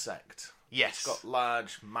insect. Yes. It's got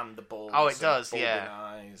large mandibles. Oh, it does, bulging yeah.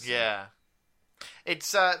 eyes. Yeah.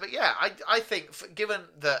 It's, but yeah, I think, given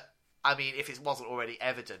that, I mean, if it wasn't already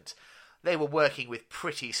evident, they were working with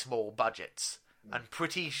pretty small budgets and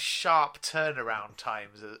pretty sharp turnaround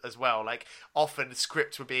times as well. Like, often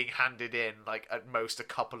scripts were being handed in, like, at most a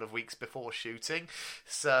couple of weeks before shooting.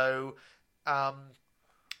 So,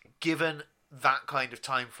 given that kind of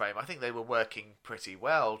time frame, I think they were working pretty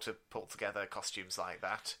well to pull together costumes like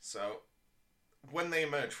that. So, when they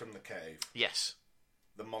emerge from the cave, Yes.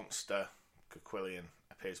 the monster, Quillian,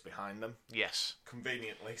 appears behind them. Yes.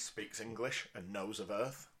 Conveniently speaks English and knows of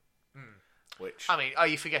Earth. Which... I mean, are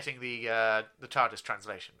you forgetting the TARDIS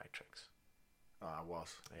translation matrix? Oh, I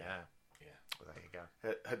was. Yeah. Well, there you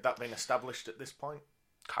go. Had that been established at this point?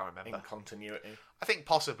 Can't remember. In continuity? I think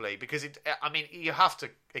possibly, because you have to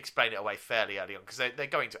explain it away fairly early on, because they're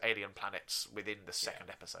going to alien planets within the second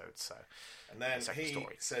episode, so... And then second he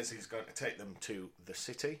story. says he's going to take them to the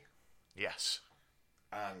city Yes.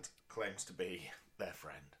 and claims to be their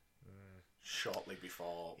friend. Shortly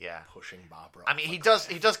before pushing Barbara. I mean, he does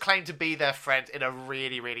claim to be their friend in a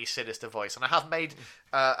really, really sinister voice, and I have made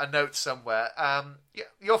a note somewhere.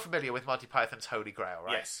 You're familiar with Monty Python's Holy Grail,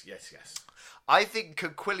 right? Yes. I think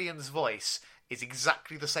Quillian's voice is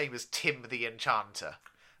exactly the same as Tim the Enchanter.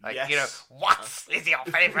 Like, Yes. you know, what is your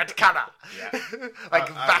favourite colour? Yeah.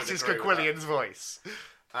 Like, I that would is agree with Quillian's voice.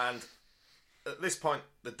 And at this point,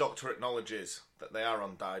 the Doctor acknowledges that they are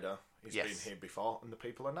on Dido. He's Yes. been here before, and the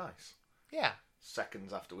people are nice. Yeah.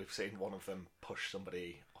 Seconds after we've seen one of them push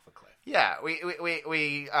somebody off a cliff. Yeah,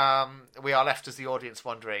 we are left as the audience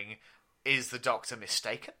wondering, is the Doctor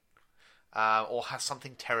mistaken? Or has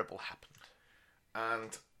something terrible happened?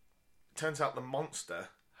 And it turns out the monster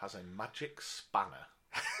has a magic spanner.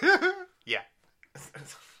 Yeah.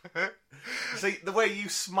 See, the way you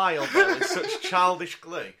smile there is such childish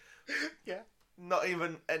glee. Yeah. Not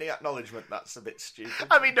even any acknowledgement, that's a bit stupid.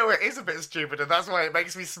 I mean, no, it is a bit stupid, and that's why it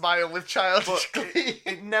makes me smile with childish But glee.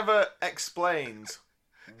 it never explains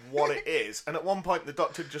what it is. And at one point, the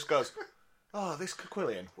Doctor just goes, "Oh, this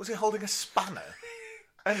Quillian, was he holding a spanner?"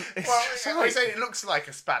 And it's just I like, say it looks like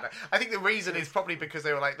a spanner. I think the reason is probably because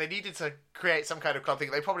they were like, they needed to create some kind of club thing.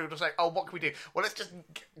 They probably were just like, oh, what can we do? Well, let's just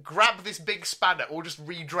grab this big spanner or just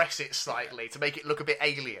redress it slightly to make it look a bit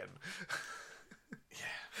alien.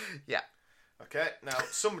 Yeah. Okay, now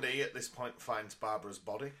somebody at this point finds Barbara's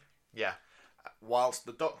body, Yeah. whilst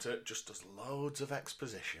the Doctor just does loads of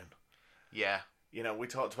exposition. Yeah. You know, we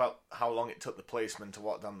talked about how long it took the policeman to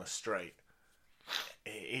walk down the street.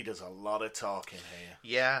 He does a lot of talking here.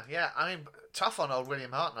 Yeah. I mean, tough on old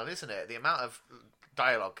William Hartnell, isn't it? The amount of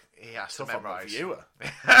dialogue he has to Tough on the memorise. viewer.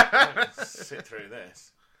 Sit through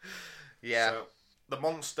this. Yeah. So, the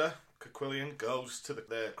monster, Quillian, goes to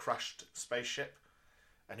the crashed spaceship,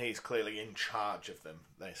 and he's clearly in charge of them.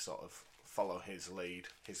 They sort of follow his lead,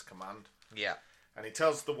 his command. Yeah. And he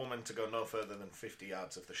tells the woman to go no further than 50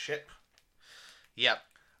 yards of the ship. Yep.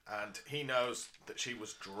 And he knows that she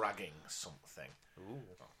was dragging something. Ooh.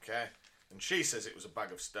 Okay. And she says it was a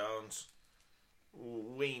bag of stones.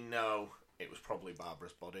 We know it was probably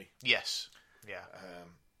Barbara's body. Yes. Yeah.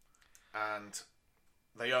 And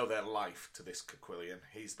they owe their life to this Quillian.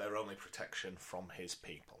 He's their only protection from his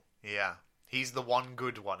people. Yeah. He's the one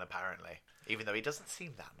good one, apparently. Even though he doesn't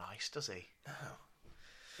seem that nice, does he? No.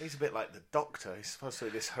 He's a bit like the Doctor. He's supposed to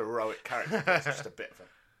be this heroic character, but he's just a bit of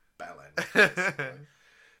a bellend.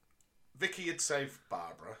 Vicky had saved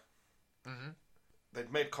Barbara. Mm-hmm.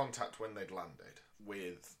 They'd made contact when they'd landed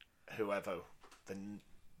with whoever the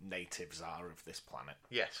natives are of this planet.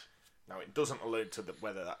 Yes. Now, it doesn't allude to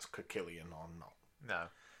whether that's Killian or not. No.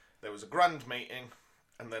 There was a grand meeting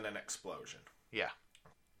and then an explosion. Yeah.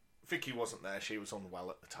 Vicky wasn't there. She was unwell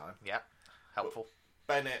at the time. Yeah. Helpful.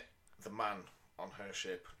 But Bennett, the man on her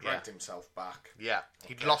ship, dragged himself back. Yeah.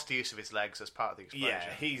 He'd lost the use of his legs as part of the explosion.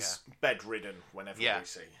 Yeah, he's bedridden whenever we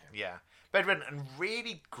see him. Yeah. Bedridden and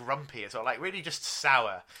really grumpy as well. Like, really just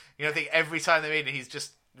sour. You know, I think every time they're in, he's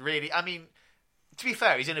just really... I mean, to be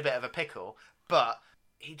fair, he's in a bit of a pickle, but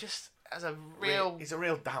he just has a real... He's a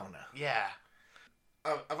real downer. Yeah.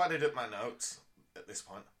 I've added up my notes at this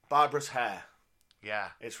point. Barbara's hair. Yeah.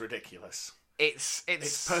 It's ridiculous. It's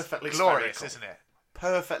perfectly glorious, spherical. isn't it?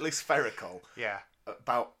 Perfectly spherical. Yeah.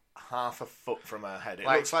 About half a foot from her head. It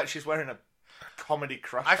Like- looks like she's wearing a comedy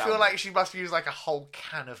crush. I feel like she must use like a whole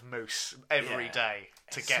can of mousse every Yeah. day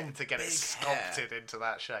to It's get some it big sculpted into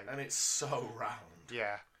that shape. And it's so round.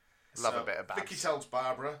 Yeah. Love So, a bit of babs. Vicky tells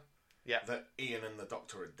Barbara Yeah. that Ian and the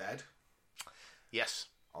Doctor are dead. Yes.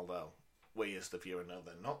 Although we as the viewer know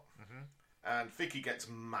they're not. Mm-hmm. And Vicky gets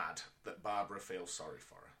mad that Barbara feels sorry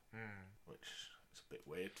for her. Mm. Which is a bit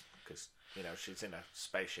weird because, you know, she's in a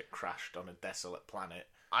spaceship crashed on a desolate planet.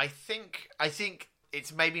 I think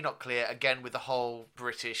it's maybe not clear, again, with the whole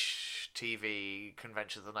British TV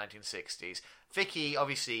convention of the 1960s. Vicky,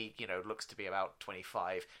 obviously, you know, looks to be about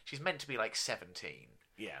 25. She's meant to be like 17.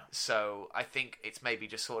 Yeah. So I think it's maybe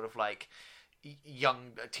just sort of like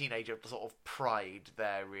young teenager sort of pride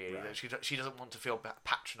there, really. Right. That she doesn't want to feel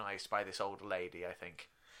patronised by this older lady, I think.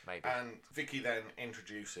 Maybe. And Vicky then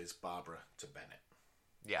introduces Barbara to Bennett.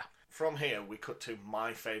 Yeah. From here, we cut to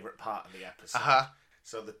my favourite part of the episode. Uh-huh.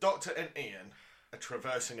 So the Doctor and Ian are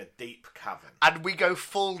traversing a deep cavern. And we go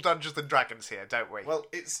full Dungeons and Dragons here, don't we? Well,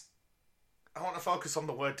 I want to focus on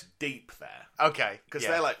the word deep there. Okay. Because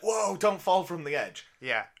yeah. they're like, whoa, don't fall from the edge.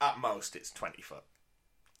 Yeah. At most, it's 20 foot.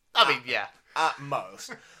 I mean, yeah. At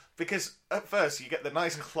most. Because at first, you get the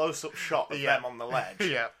nice close-up shot of them on the ledge.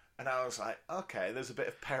 Yeah. And I was like, okay, there's a bit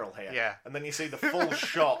of peril here. Yeah. And then you see the full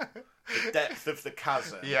shot, the depth of the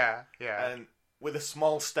chasm. Yeah, yeah. And with a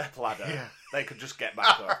small step ladder, Yeah. they could just get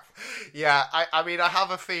back up. Yeah, I mean, I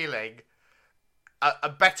have a feeling a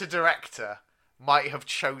better director might have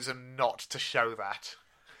chosen not to show that.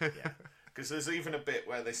 Yeah. Because there's even a bit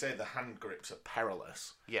where they say the hand grips are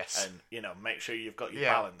perilous. Yes. And, you know, make sure you've got your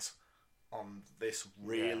Yeah. balance on this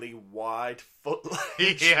really wide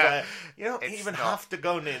footledge. Yeah. Where you don't It's even not- have to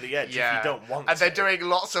go near the edge Yeah. if you don't want And to. they're doing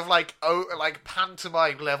lots of like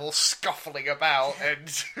pantomime level scuffling about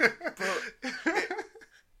and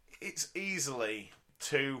It's easily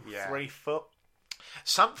 2-3 Yeah. foot.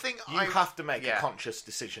 something You have to make yeah. a conscious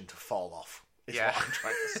decision to fall off, is Yeah. what I'm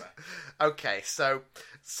trying to say. Okay, so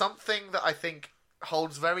something that I think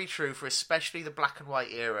holds very true for especially the black and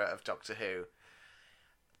white era of Doctor Who.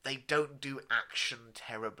 They don't do action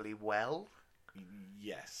terribly well.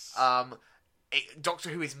 Yes. Doctor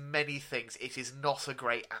Who is many things. It is not a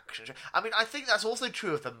great action show. I mean, I think that's also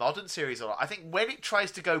true of the modern series a lot. I think when it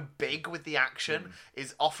tries to go big with the action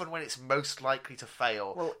is often when it's most likely to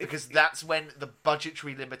fail. Well, because that's when the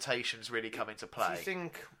budgetary limitations really come into play. If you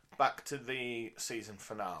think back to the season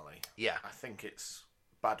finale, Yeah. I think it's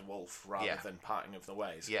Bad Wolf rather than Parting of the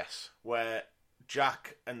Ways. Yes. Where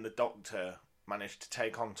Jack and the Doctor managed to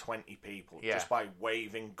take on 20 people Yeah. just by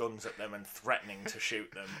waving guns at them and threatening to shoot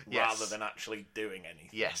them Yes. rather than actually doing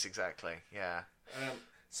anything. Yes, exactly. Yeah.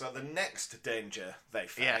 So the next danger they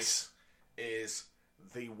face Yes. is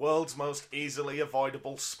the world's most easily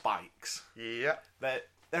avoidable spikes. Yeah.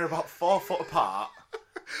 They're about 4 foot apart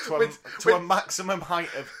to a maximum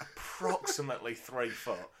height of approximately 3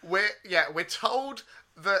 foot. We're told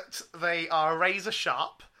that they are razor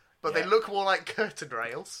sharp, but they look more like curtain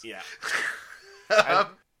rails. Yeah. And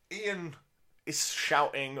Ian is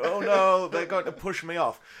shouting, "Oh no, they're going to push me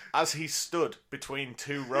off," as he stood between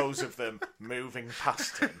 2 rows of them moving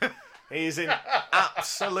past him. He is in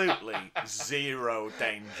absolutely zero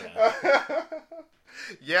danger.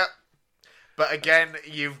 Yep. But again,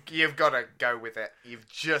 you've got to go with it. You've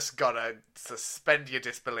just got to suspend your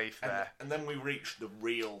disbelief there. And then we reach the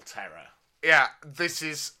real terror. Yeah, this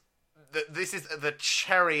is the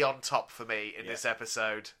cherry on top for me in this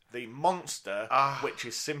episode. The monster, which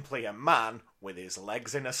is simply a man with his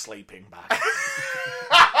legs in a sleeping bag.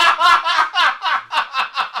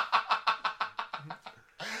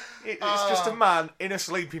 It's just a man in a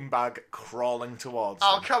sleeping bag crawling towards them.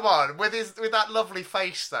 Oh, come on. With that lovely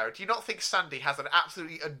face, though, do you not think Sandy has an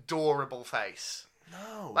absolutely adorable face?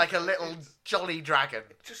 No. Like a little jolly dragon.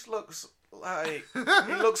 It just looks like...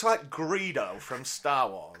 he looks like Greedo from Star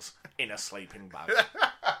Wars in a sleeping bag.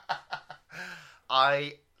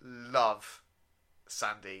 I love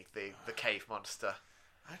Sandy, the cave monster.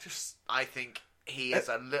 I think he is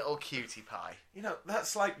a little cutie pie. You know,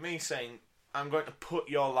 that's like me saying, I'm going to put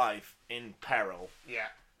your life in peril. Yeah.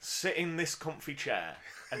 Sit in this comfy chair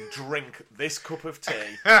and drink this cup of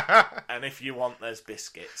tea, and if you want, there's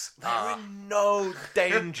biscuits. They're in no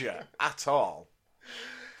danger at all.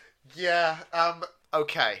 Yeah,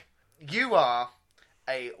 okay. You are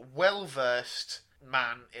a well-versed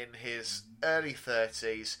man in his early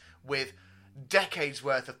 30s with decades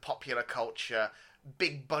worth of popular culture,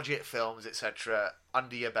 big budget films, etc.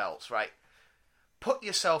 under your belt, right? Put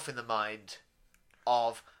yourself in the mind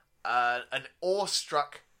of an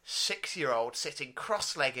awestruck 6-year-old sitting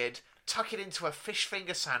cross-legged, tucking into a fish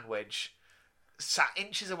finger sandwich, sat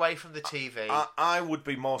inches away from the TV. I would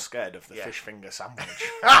be more scared of the fish finger sandwich.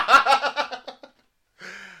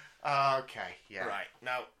 Okay, yeah. Right,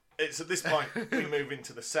 now, it's at this point we move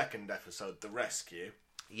into the second episode, The Rescue.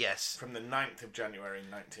 Yes. From the 9th of January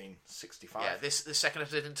 1965. Yeah, the second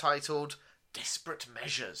episode entitled Desperate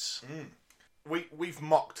Measures. We've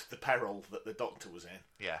mocked the peril that the Doctor was in.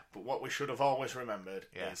 Yeah. But what we should have always remembered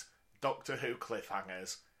is Doctor Who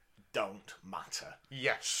cliffhangers don't matter.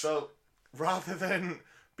 Yes. So, rather than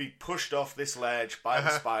be pushed off this ledge by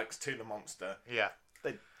the spikes to the monster,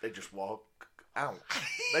 they just walk out.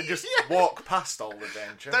 They just walk past all the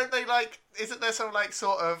danger. Don't they, isn't there some,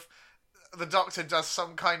 sort of... The Doctor does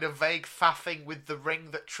some kind of vague faffing with the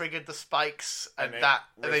ring that triggered the spikes, and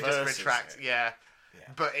they just retract. Yeah.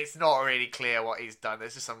 But it's not really clear what he's done.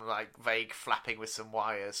 There's just some vague flapping with some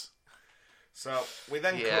wires. So we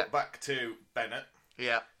then cut back to Bennett.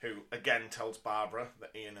 Yeah. Who again tells Barbara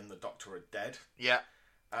that Ian and the Doctor are dead. Yeah.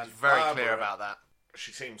 And he's very Barbara, clear about that.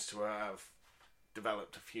 She seems to have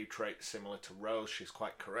developed a few traits similar to Rose. She's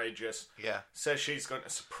quite courageous. Yeah. Says she's going to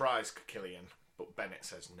surprise Killian, but Bennett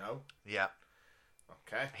says no. Yeah.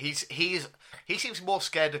 Okay. He seems more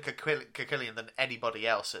scared of Kikillian than anybody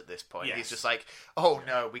else at this point. Yes. He's just like, oh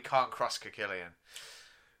no, we can't cross Kikillian.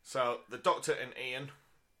 So the Doctor and Ian,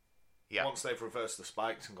 once they've reversed the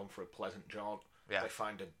spikes and gone for a pleasant jog, they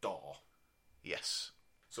find a door. Yes.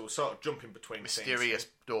 So we're sort of jumping between mysterious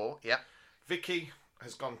door. Yeah. Vicky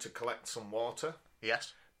has gone to collect some water.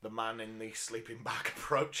 Yes. The man in the sleeping bag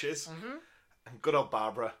approaches, and good old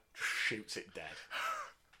Barbara shoots it dead.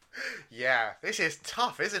 Yeah, this is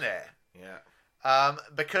tough, isn't it? Yeah.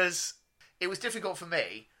 Because it was difficult for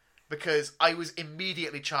me, because I was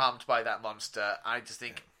immediately charmed by that monster. I just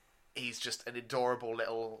think he's just an adorable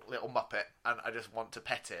little muppet, and I just want to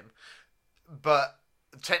pet him. But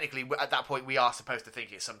technically, at that point, we are supposed to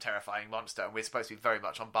think it's some terrifying monster, and we're supposed to be very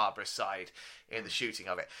much on Barbara's side in the shooting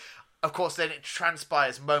of it. Of course, then it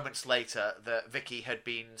transpires moments later that Vicky had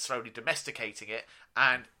been slowly domesticating it,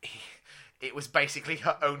 and it was basically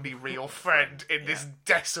her only real friend in this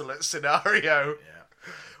desolate scenario.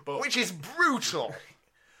 Yeah. Which is brutal.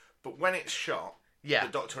 But when it's shot, the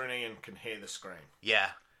Doctor and Ian can hear the scream. Yeah.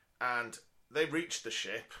 And they reach the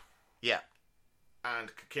ship. Yeah.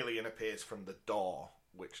 And Kikillian appears from the door,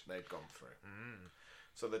 which they've gone through.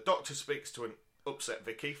 So the Doctor speaks to an upset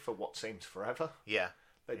Vicky for what seems forever. Yeah.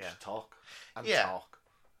 They just talk and talk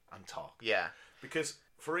and talk. Yeah. Because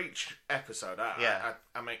for each episode, I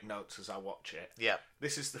make notes as I watch it. Yeah.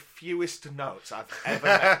 This is the fewest notes I've ever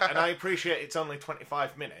made. And I appreciate it's only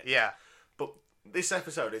 25 minutes. Yeah. But this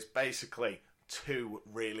episode is basically 2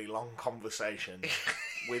 really long conversations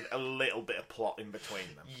with a little bit of plot in between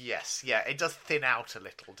them. Yes, yeah, it does thin out a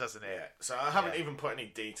little, doesn't it? Yeah. So I haven't even put any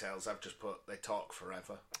details. I've just put they talk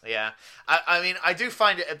forever. Yeah. I mean, I do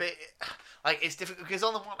find it a bit like it's difficult because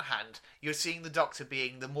on the one hand, you're seeing the Doctor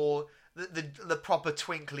being the more the proper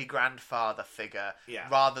twinkly grandfather figure,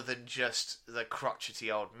 rather than just the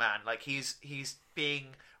crotchety old man. Like he's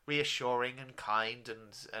being reassuring and kind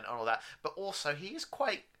and all that, but also he is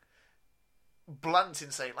quite blunt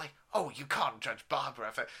in saying like, "Oh, you can't judge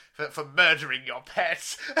Barbara for murdering your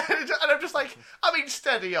pets," and I'm just like, I mean,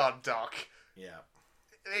 steady on, Doc. Yeah.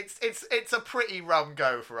 It's a pretty rum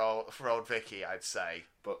go for old Vicky, I'd say.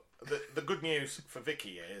 But the good news for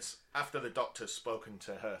Vicky is, after the Doctor's spoken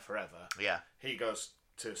to her forever, he goes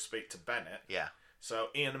to speak to Bennett. Yeah. So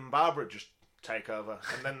Ian and Barbara just take over,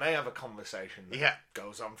 and then they have a conversation that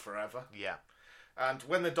goes on forever. Yeah. And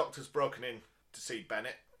when the Doctor's broken in to see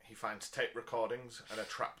Bennett, he finds tape recordings and a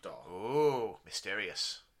trapdoor. Ooh,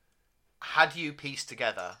 mysterious. Had you pieced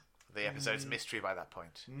together the episode's mystery by that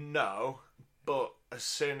point? No, but as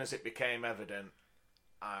soon as it became evident,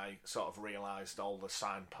 I sort of realised all the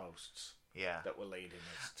signposts that were leading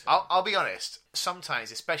us to... I'll be honest,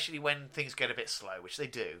 sometimes, especially when things get a bit slow, which they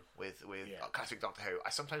do with classic Doctor Who, I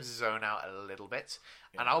sometimes zone out a little bit.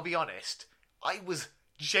 And I'll be honest, I was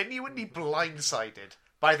genuinely blindsided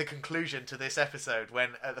by the conclusion to this episode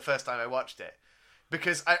when the first time I watched it.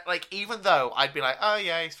 Because, even though I'd be like, oh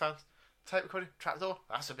yeah, he's found tape recording, trapdoor,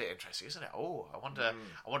 that's a bit interesting, isn't it? Oh, I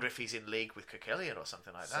wonder if he's in league with Kikillian or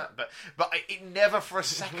something like that. But it never for a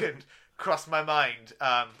second crossed my mind.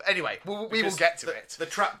 Anyway, we will get to it. The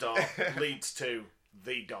trapdoor leads to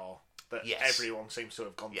the door that everyone seems to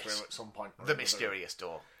have gone through at some point. The mysterious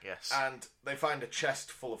door, yes. And they find a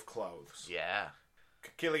chest full of clothes. Yeah.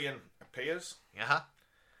 Kikillian appears. Uh-huh.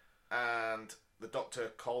 And the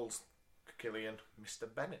Doctor calls Kikillian Mr.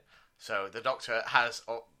 Bennett. So the Doctor has...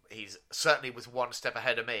 he's certainly was one step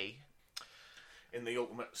ahead of me. In the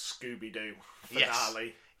ultimate Scooby-Doo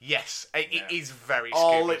finale. Yes. It is very Scooby-Doo,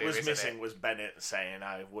 all it was missing was Bennett saying,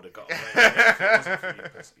 I would have got away with it if it wasn't for you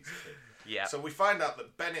pussies kid. Yeah. So we find out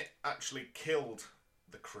that Bennett actually killed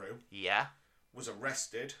the crew. Yeah. Was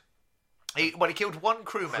arrested. He killed one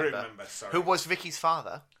crew member who was Vicky's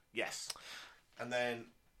father. Yes. And then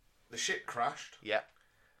the ship crashed. Yeah.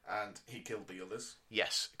 And he killed the others.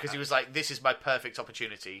 Yes, because he was like, this is my perfect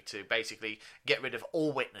opportunity to basically get rid of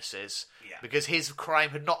all witnesses. Yeah. Because his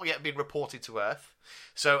crime had not yet been reported to Earth.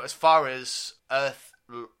 So as far as Earth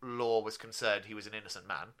law was concerned, he was an innocent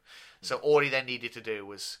man. So all he then needed to do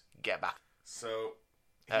was get back. So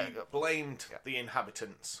he blamed the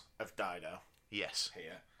inhabitants of Dido. Yes.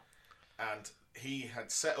 Here. And he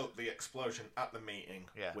had set up the explosion at the meeting,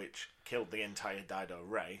 which killed the entire Dido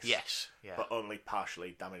race. Yes, yeah. But only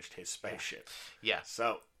partially damaged his spaceship. Yeah.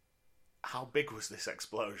 So, how big was this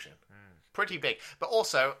explosion? Pretty big. But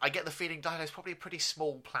also, I get the feeling Dido's probably a pretty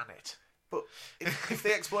small planet. But if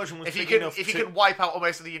the explosion was big enough if you can wipe out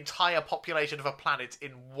almost the entire population of a planet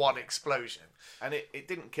in one explosion. And it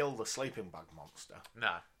didn't kill the sleeping bag monster.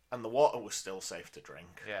 No. And the water was still safe to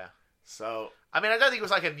drink. Yeah. So... I mean, I don't think it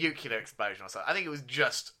was like a nuclear explosion or something. I think it was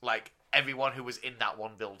just, like, everyone who was in that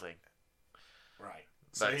one building. Right.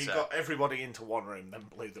 So he got everybody into one room, then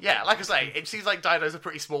blew them. Yeah, like I say, it seems like Dido's a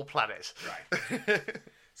pretty small planet. Right.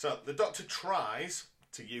 So the Doctor tries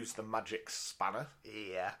to use the magic spanner.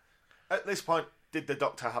 Yeah. At this point, did the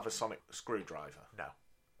Doctor have a sonic screwdriver? No.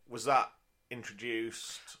 Was that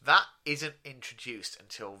introduced? That isn't introduced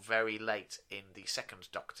until very late in the second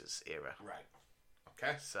Doctor's era. Right.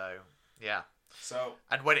 Okay. So, yeah. So,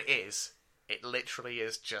 and when it is, it literally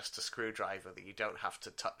is just a screwdriver that you don't have to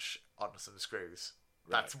touch on some screws.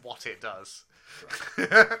 Right. That's what it does.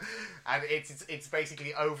 Right. And it's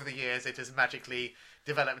basically over the years it has magically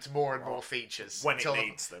developed more and more features when it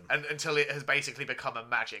needs them, and until it has basically become a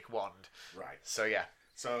magic wand. Right. So yeah.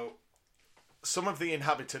 So some of the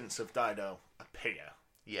inhabitants of Dido appear.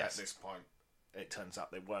 Yes. At this point, it turns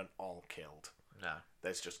out they weren't all killed. No.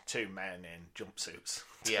 There's just two men in jumpsuits.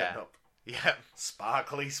 Yeah. Up. Yeah.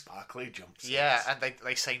 Sparkly jumpsuits. Yeah, and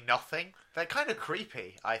they say nothing. They're kind of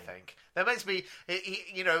creepy, I think. They're meant to be,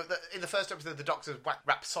 in the first episode, the Doctor's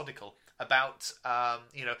rhapsodical about,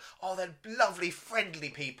 oh, they're lovely, friendly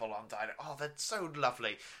people on Dido. Oh, they're so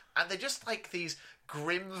lovely. And they're just like these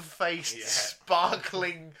grim-faced,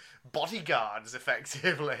 sparkling bodyguards,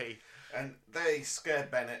 effectively. And they scare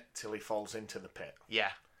Bennett till he falls into the pit. Yeah.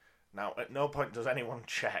 Now, at no point does anyone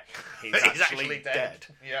check he's actually dead.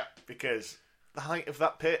 Yeah. Because the height of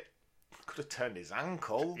that pit could have turned his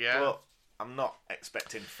ankle. Yeah. But I'm not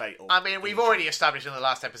expecting fatal. I mean, we've already established in the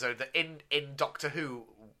last episode that in Doctor Who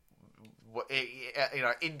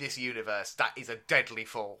in this universe, that is a deadly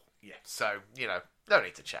fall. Yeah. So, no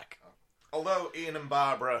need to check. Although Ian and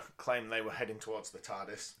Barbara claim they were heading towards the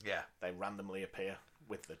TARDIS, Yeah. they randomly appear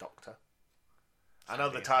with the Doctor. I know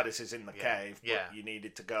the TARDIS is in the cave, but you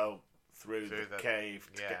needed to go through the cave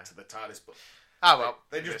to get to the TARDIS. But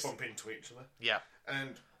they just bump into each other. Yeah.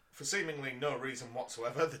 And for seemingly no reason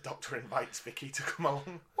whatsoever, the Doctor invites Vicky to come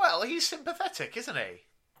along. Well, he's sympathetic, isn't he?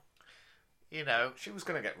 She was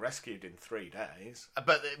going to get rescued in 3 days.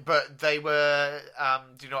 But they were.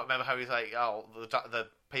 Do you not remember how he's like? Oh, the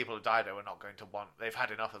people of Dido are not going to want. They've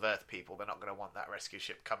had enough of Earth people. They're not going to want that rescue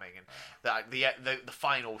ship coming. And the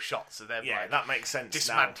final shots of them. Yeah, that makes sense.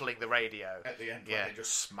 Dismantling the radio at the end. When they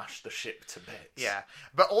just smash the ship to bits. Yeah,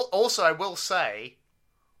 but also I will say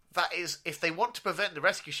that is if they want to prevent the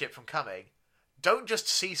rescue ship from coming. Don't just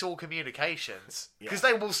cease all communications, because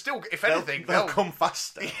they will still, if anything, they'll come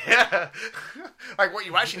faster. Yeah. Like, what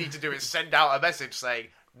you actually need to do is send out a message saying,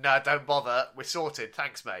 no, don't bother, we're sorted,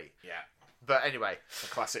 thanks, mate. Yeah. But anyway. The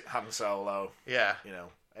classic Han Solo. Yeah.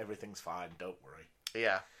 Everything's fine, don't worry.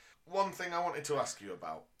 Yeah. One thing I wanted to ask you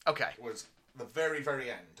about was the very, very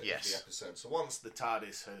end of the episode. So once the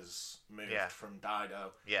TARDIS has moved from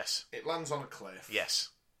Dido, it lands on a cliff. Yes.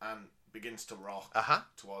 And begins to rock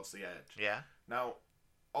towards the edge. Yeah. Now,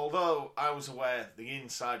 although I was aware the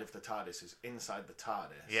inside of the TARDIS is inside the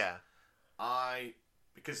TARDIS,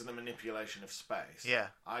 because of the manipulation of space,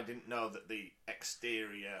 I didn't know that the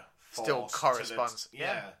exterior force still corresponds.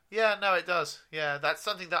 Yeah, no, it does. Yeah, that's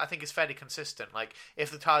something that I think is fairly consistent. Like,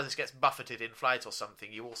 if the TARDIS gets buffeted in flight or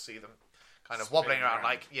something, you will see them kind of wobbling around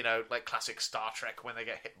like classic Star Trek when they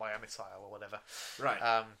get hit by a missile or whatever.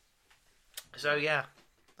 Right. So, yeah.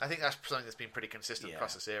 I think that's something that's been pretty consistent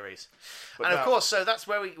across the series. But and of course, so that's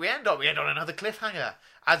where we end on. We end on another cliffhanger,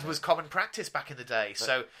 as was common practice back in the day.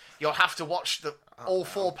 So you'll have to watch all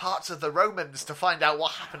 4 parts of the Romans to find out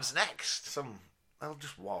what happens next. They'll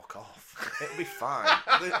just walk off. It'll be fine.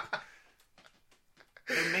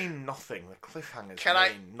 They mean nothing. The cliffhangers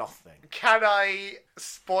mean nothing. Can I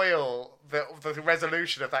spoil the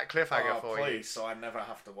resolution of that cliffhanger for you? Please, so I never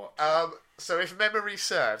have to watch it. So if memory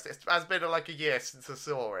serves, it has been like a year since I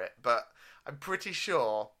saw it, but I'm pretty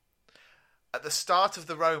sure at the start of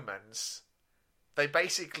the Romans, they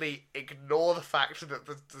basically ignore the fact that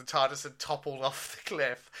the TARDIS had toppled off the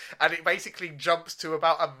cliff, and it basically jumps to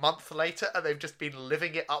about a month later, and they've just been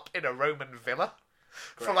living it up in a Roman villa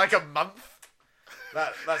for like a month.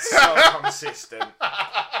 That's so consistent.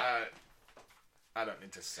 I don't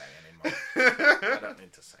need to say anymore.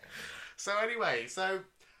 So anyway,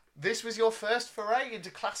 this was your first foray into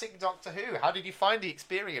classic Doctor Who. How did you find the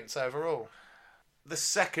experience overall? The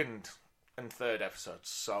second and third episodes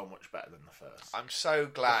so much better than the first. I'm so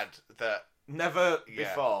glad that never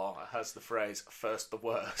before has the phrase "first the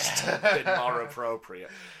worst" been more appropriate.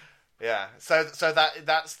 Yeah, so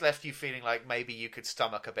that's left you feeling like maybe you could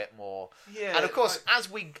stomach a bit more. Yeah, and of course, as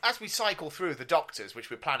we cycle through the Doctors, which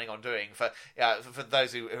we're planning on doing for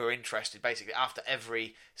those who are interested, basically after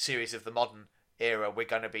every series of the modern era, we're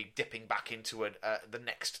going to be dipping back into the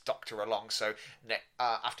next Doctor along. So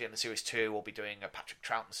after the end of series 2, we'll be doing a Patrick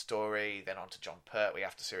Troughton story, then on to John Pertwee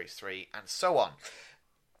after series 3, and so on.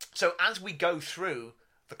 So as we go through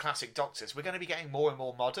the classic Doctors, we're going to be getting more and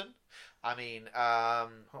more modern. I mean,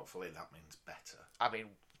 hopefully that means better. I mean,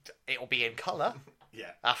 it'll be in colour.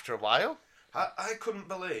 Yeah. After a while. I couldn't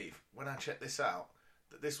believe when I checked this out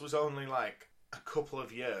that this was only like a couple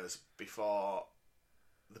of years before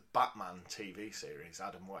the Batman TV series,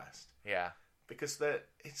 Adam West. Yeah. Because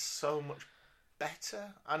it's so much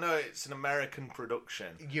better. I know it's an American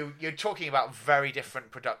production. You're talking about very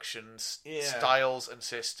different productions, styles and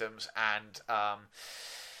systems, and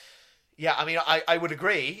yeah, I mean, I would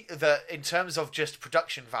agree that in terms of just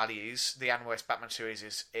production values, the Adam West Batman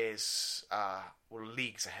series is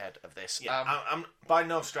leagues ahead of this. Yeah, I'm by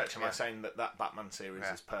no stretch am I saying that Batman series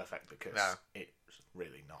is perfect, because it's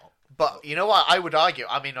really not. But you know what? I would argue.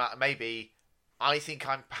 I mean, maybe I think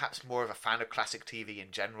I'm perhaps more of a fan of classic TV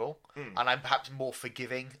in general, and I'm perhaps more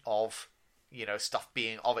forgiving of stuff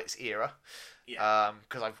being of its era. Yeah.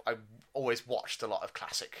 Because I've always watched a lot of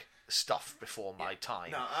classic stuff before my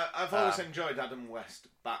time. No, I've always enjoyed Adam West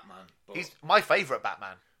Batman. But he's my favourite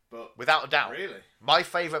Batman, but without a doubt. Really? My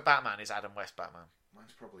favourite Batman is Adam West Batman.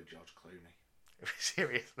 Mine's probably George Clooney.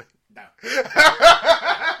 Seriously? No.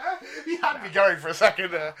 You had me going for a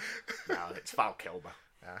second there. No, it's Val Kilmer.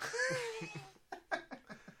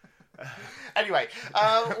 Anyway,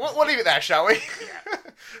 we'll leave it there, shall we? Yeah.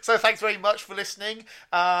 So thanks very much for listening.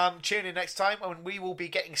 Tune in next time when we will be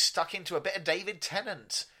getting stuck into a bit of David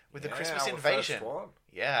Tennant with the Christmas Invasion.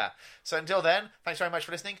 Yeah. So until then, thanks very much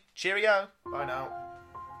for listening. Cheerio. Bye now.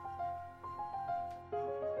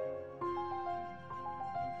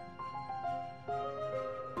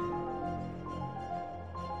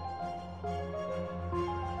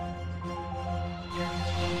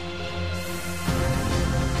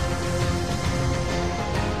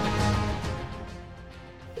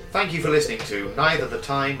 Thank you for listening to Neither the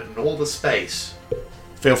Time Nor the Space.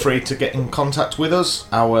 Feel free to get in contact with us.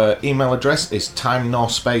 Our email address is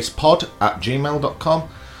timenorSpacePod@gmail.com.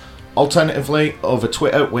 Alternatively, over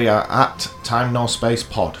Twitter, we are at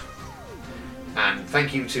timenorSpacePod. And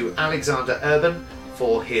thank you to Alexander Urban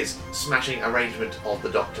for his smashing arrangement of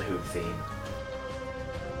the Doctor Who theme.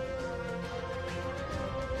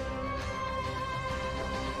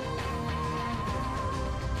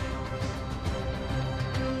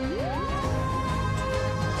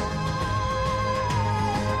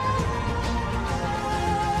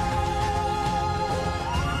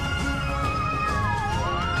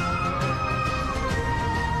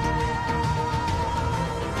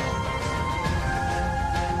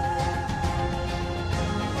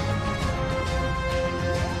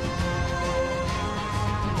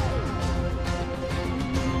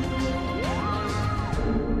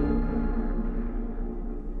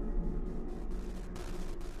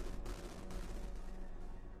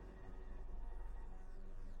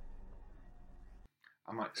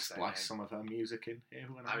 I might splice some of her music in here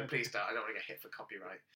when I mean, please don't. I don't want to get hit for copyright.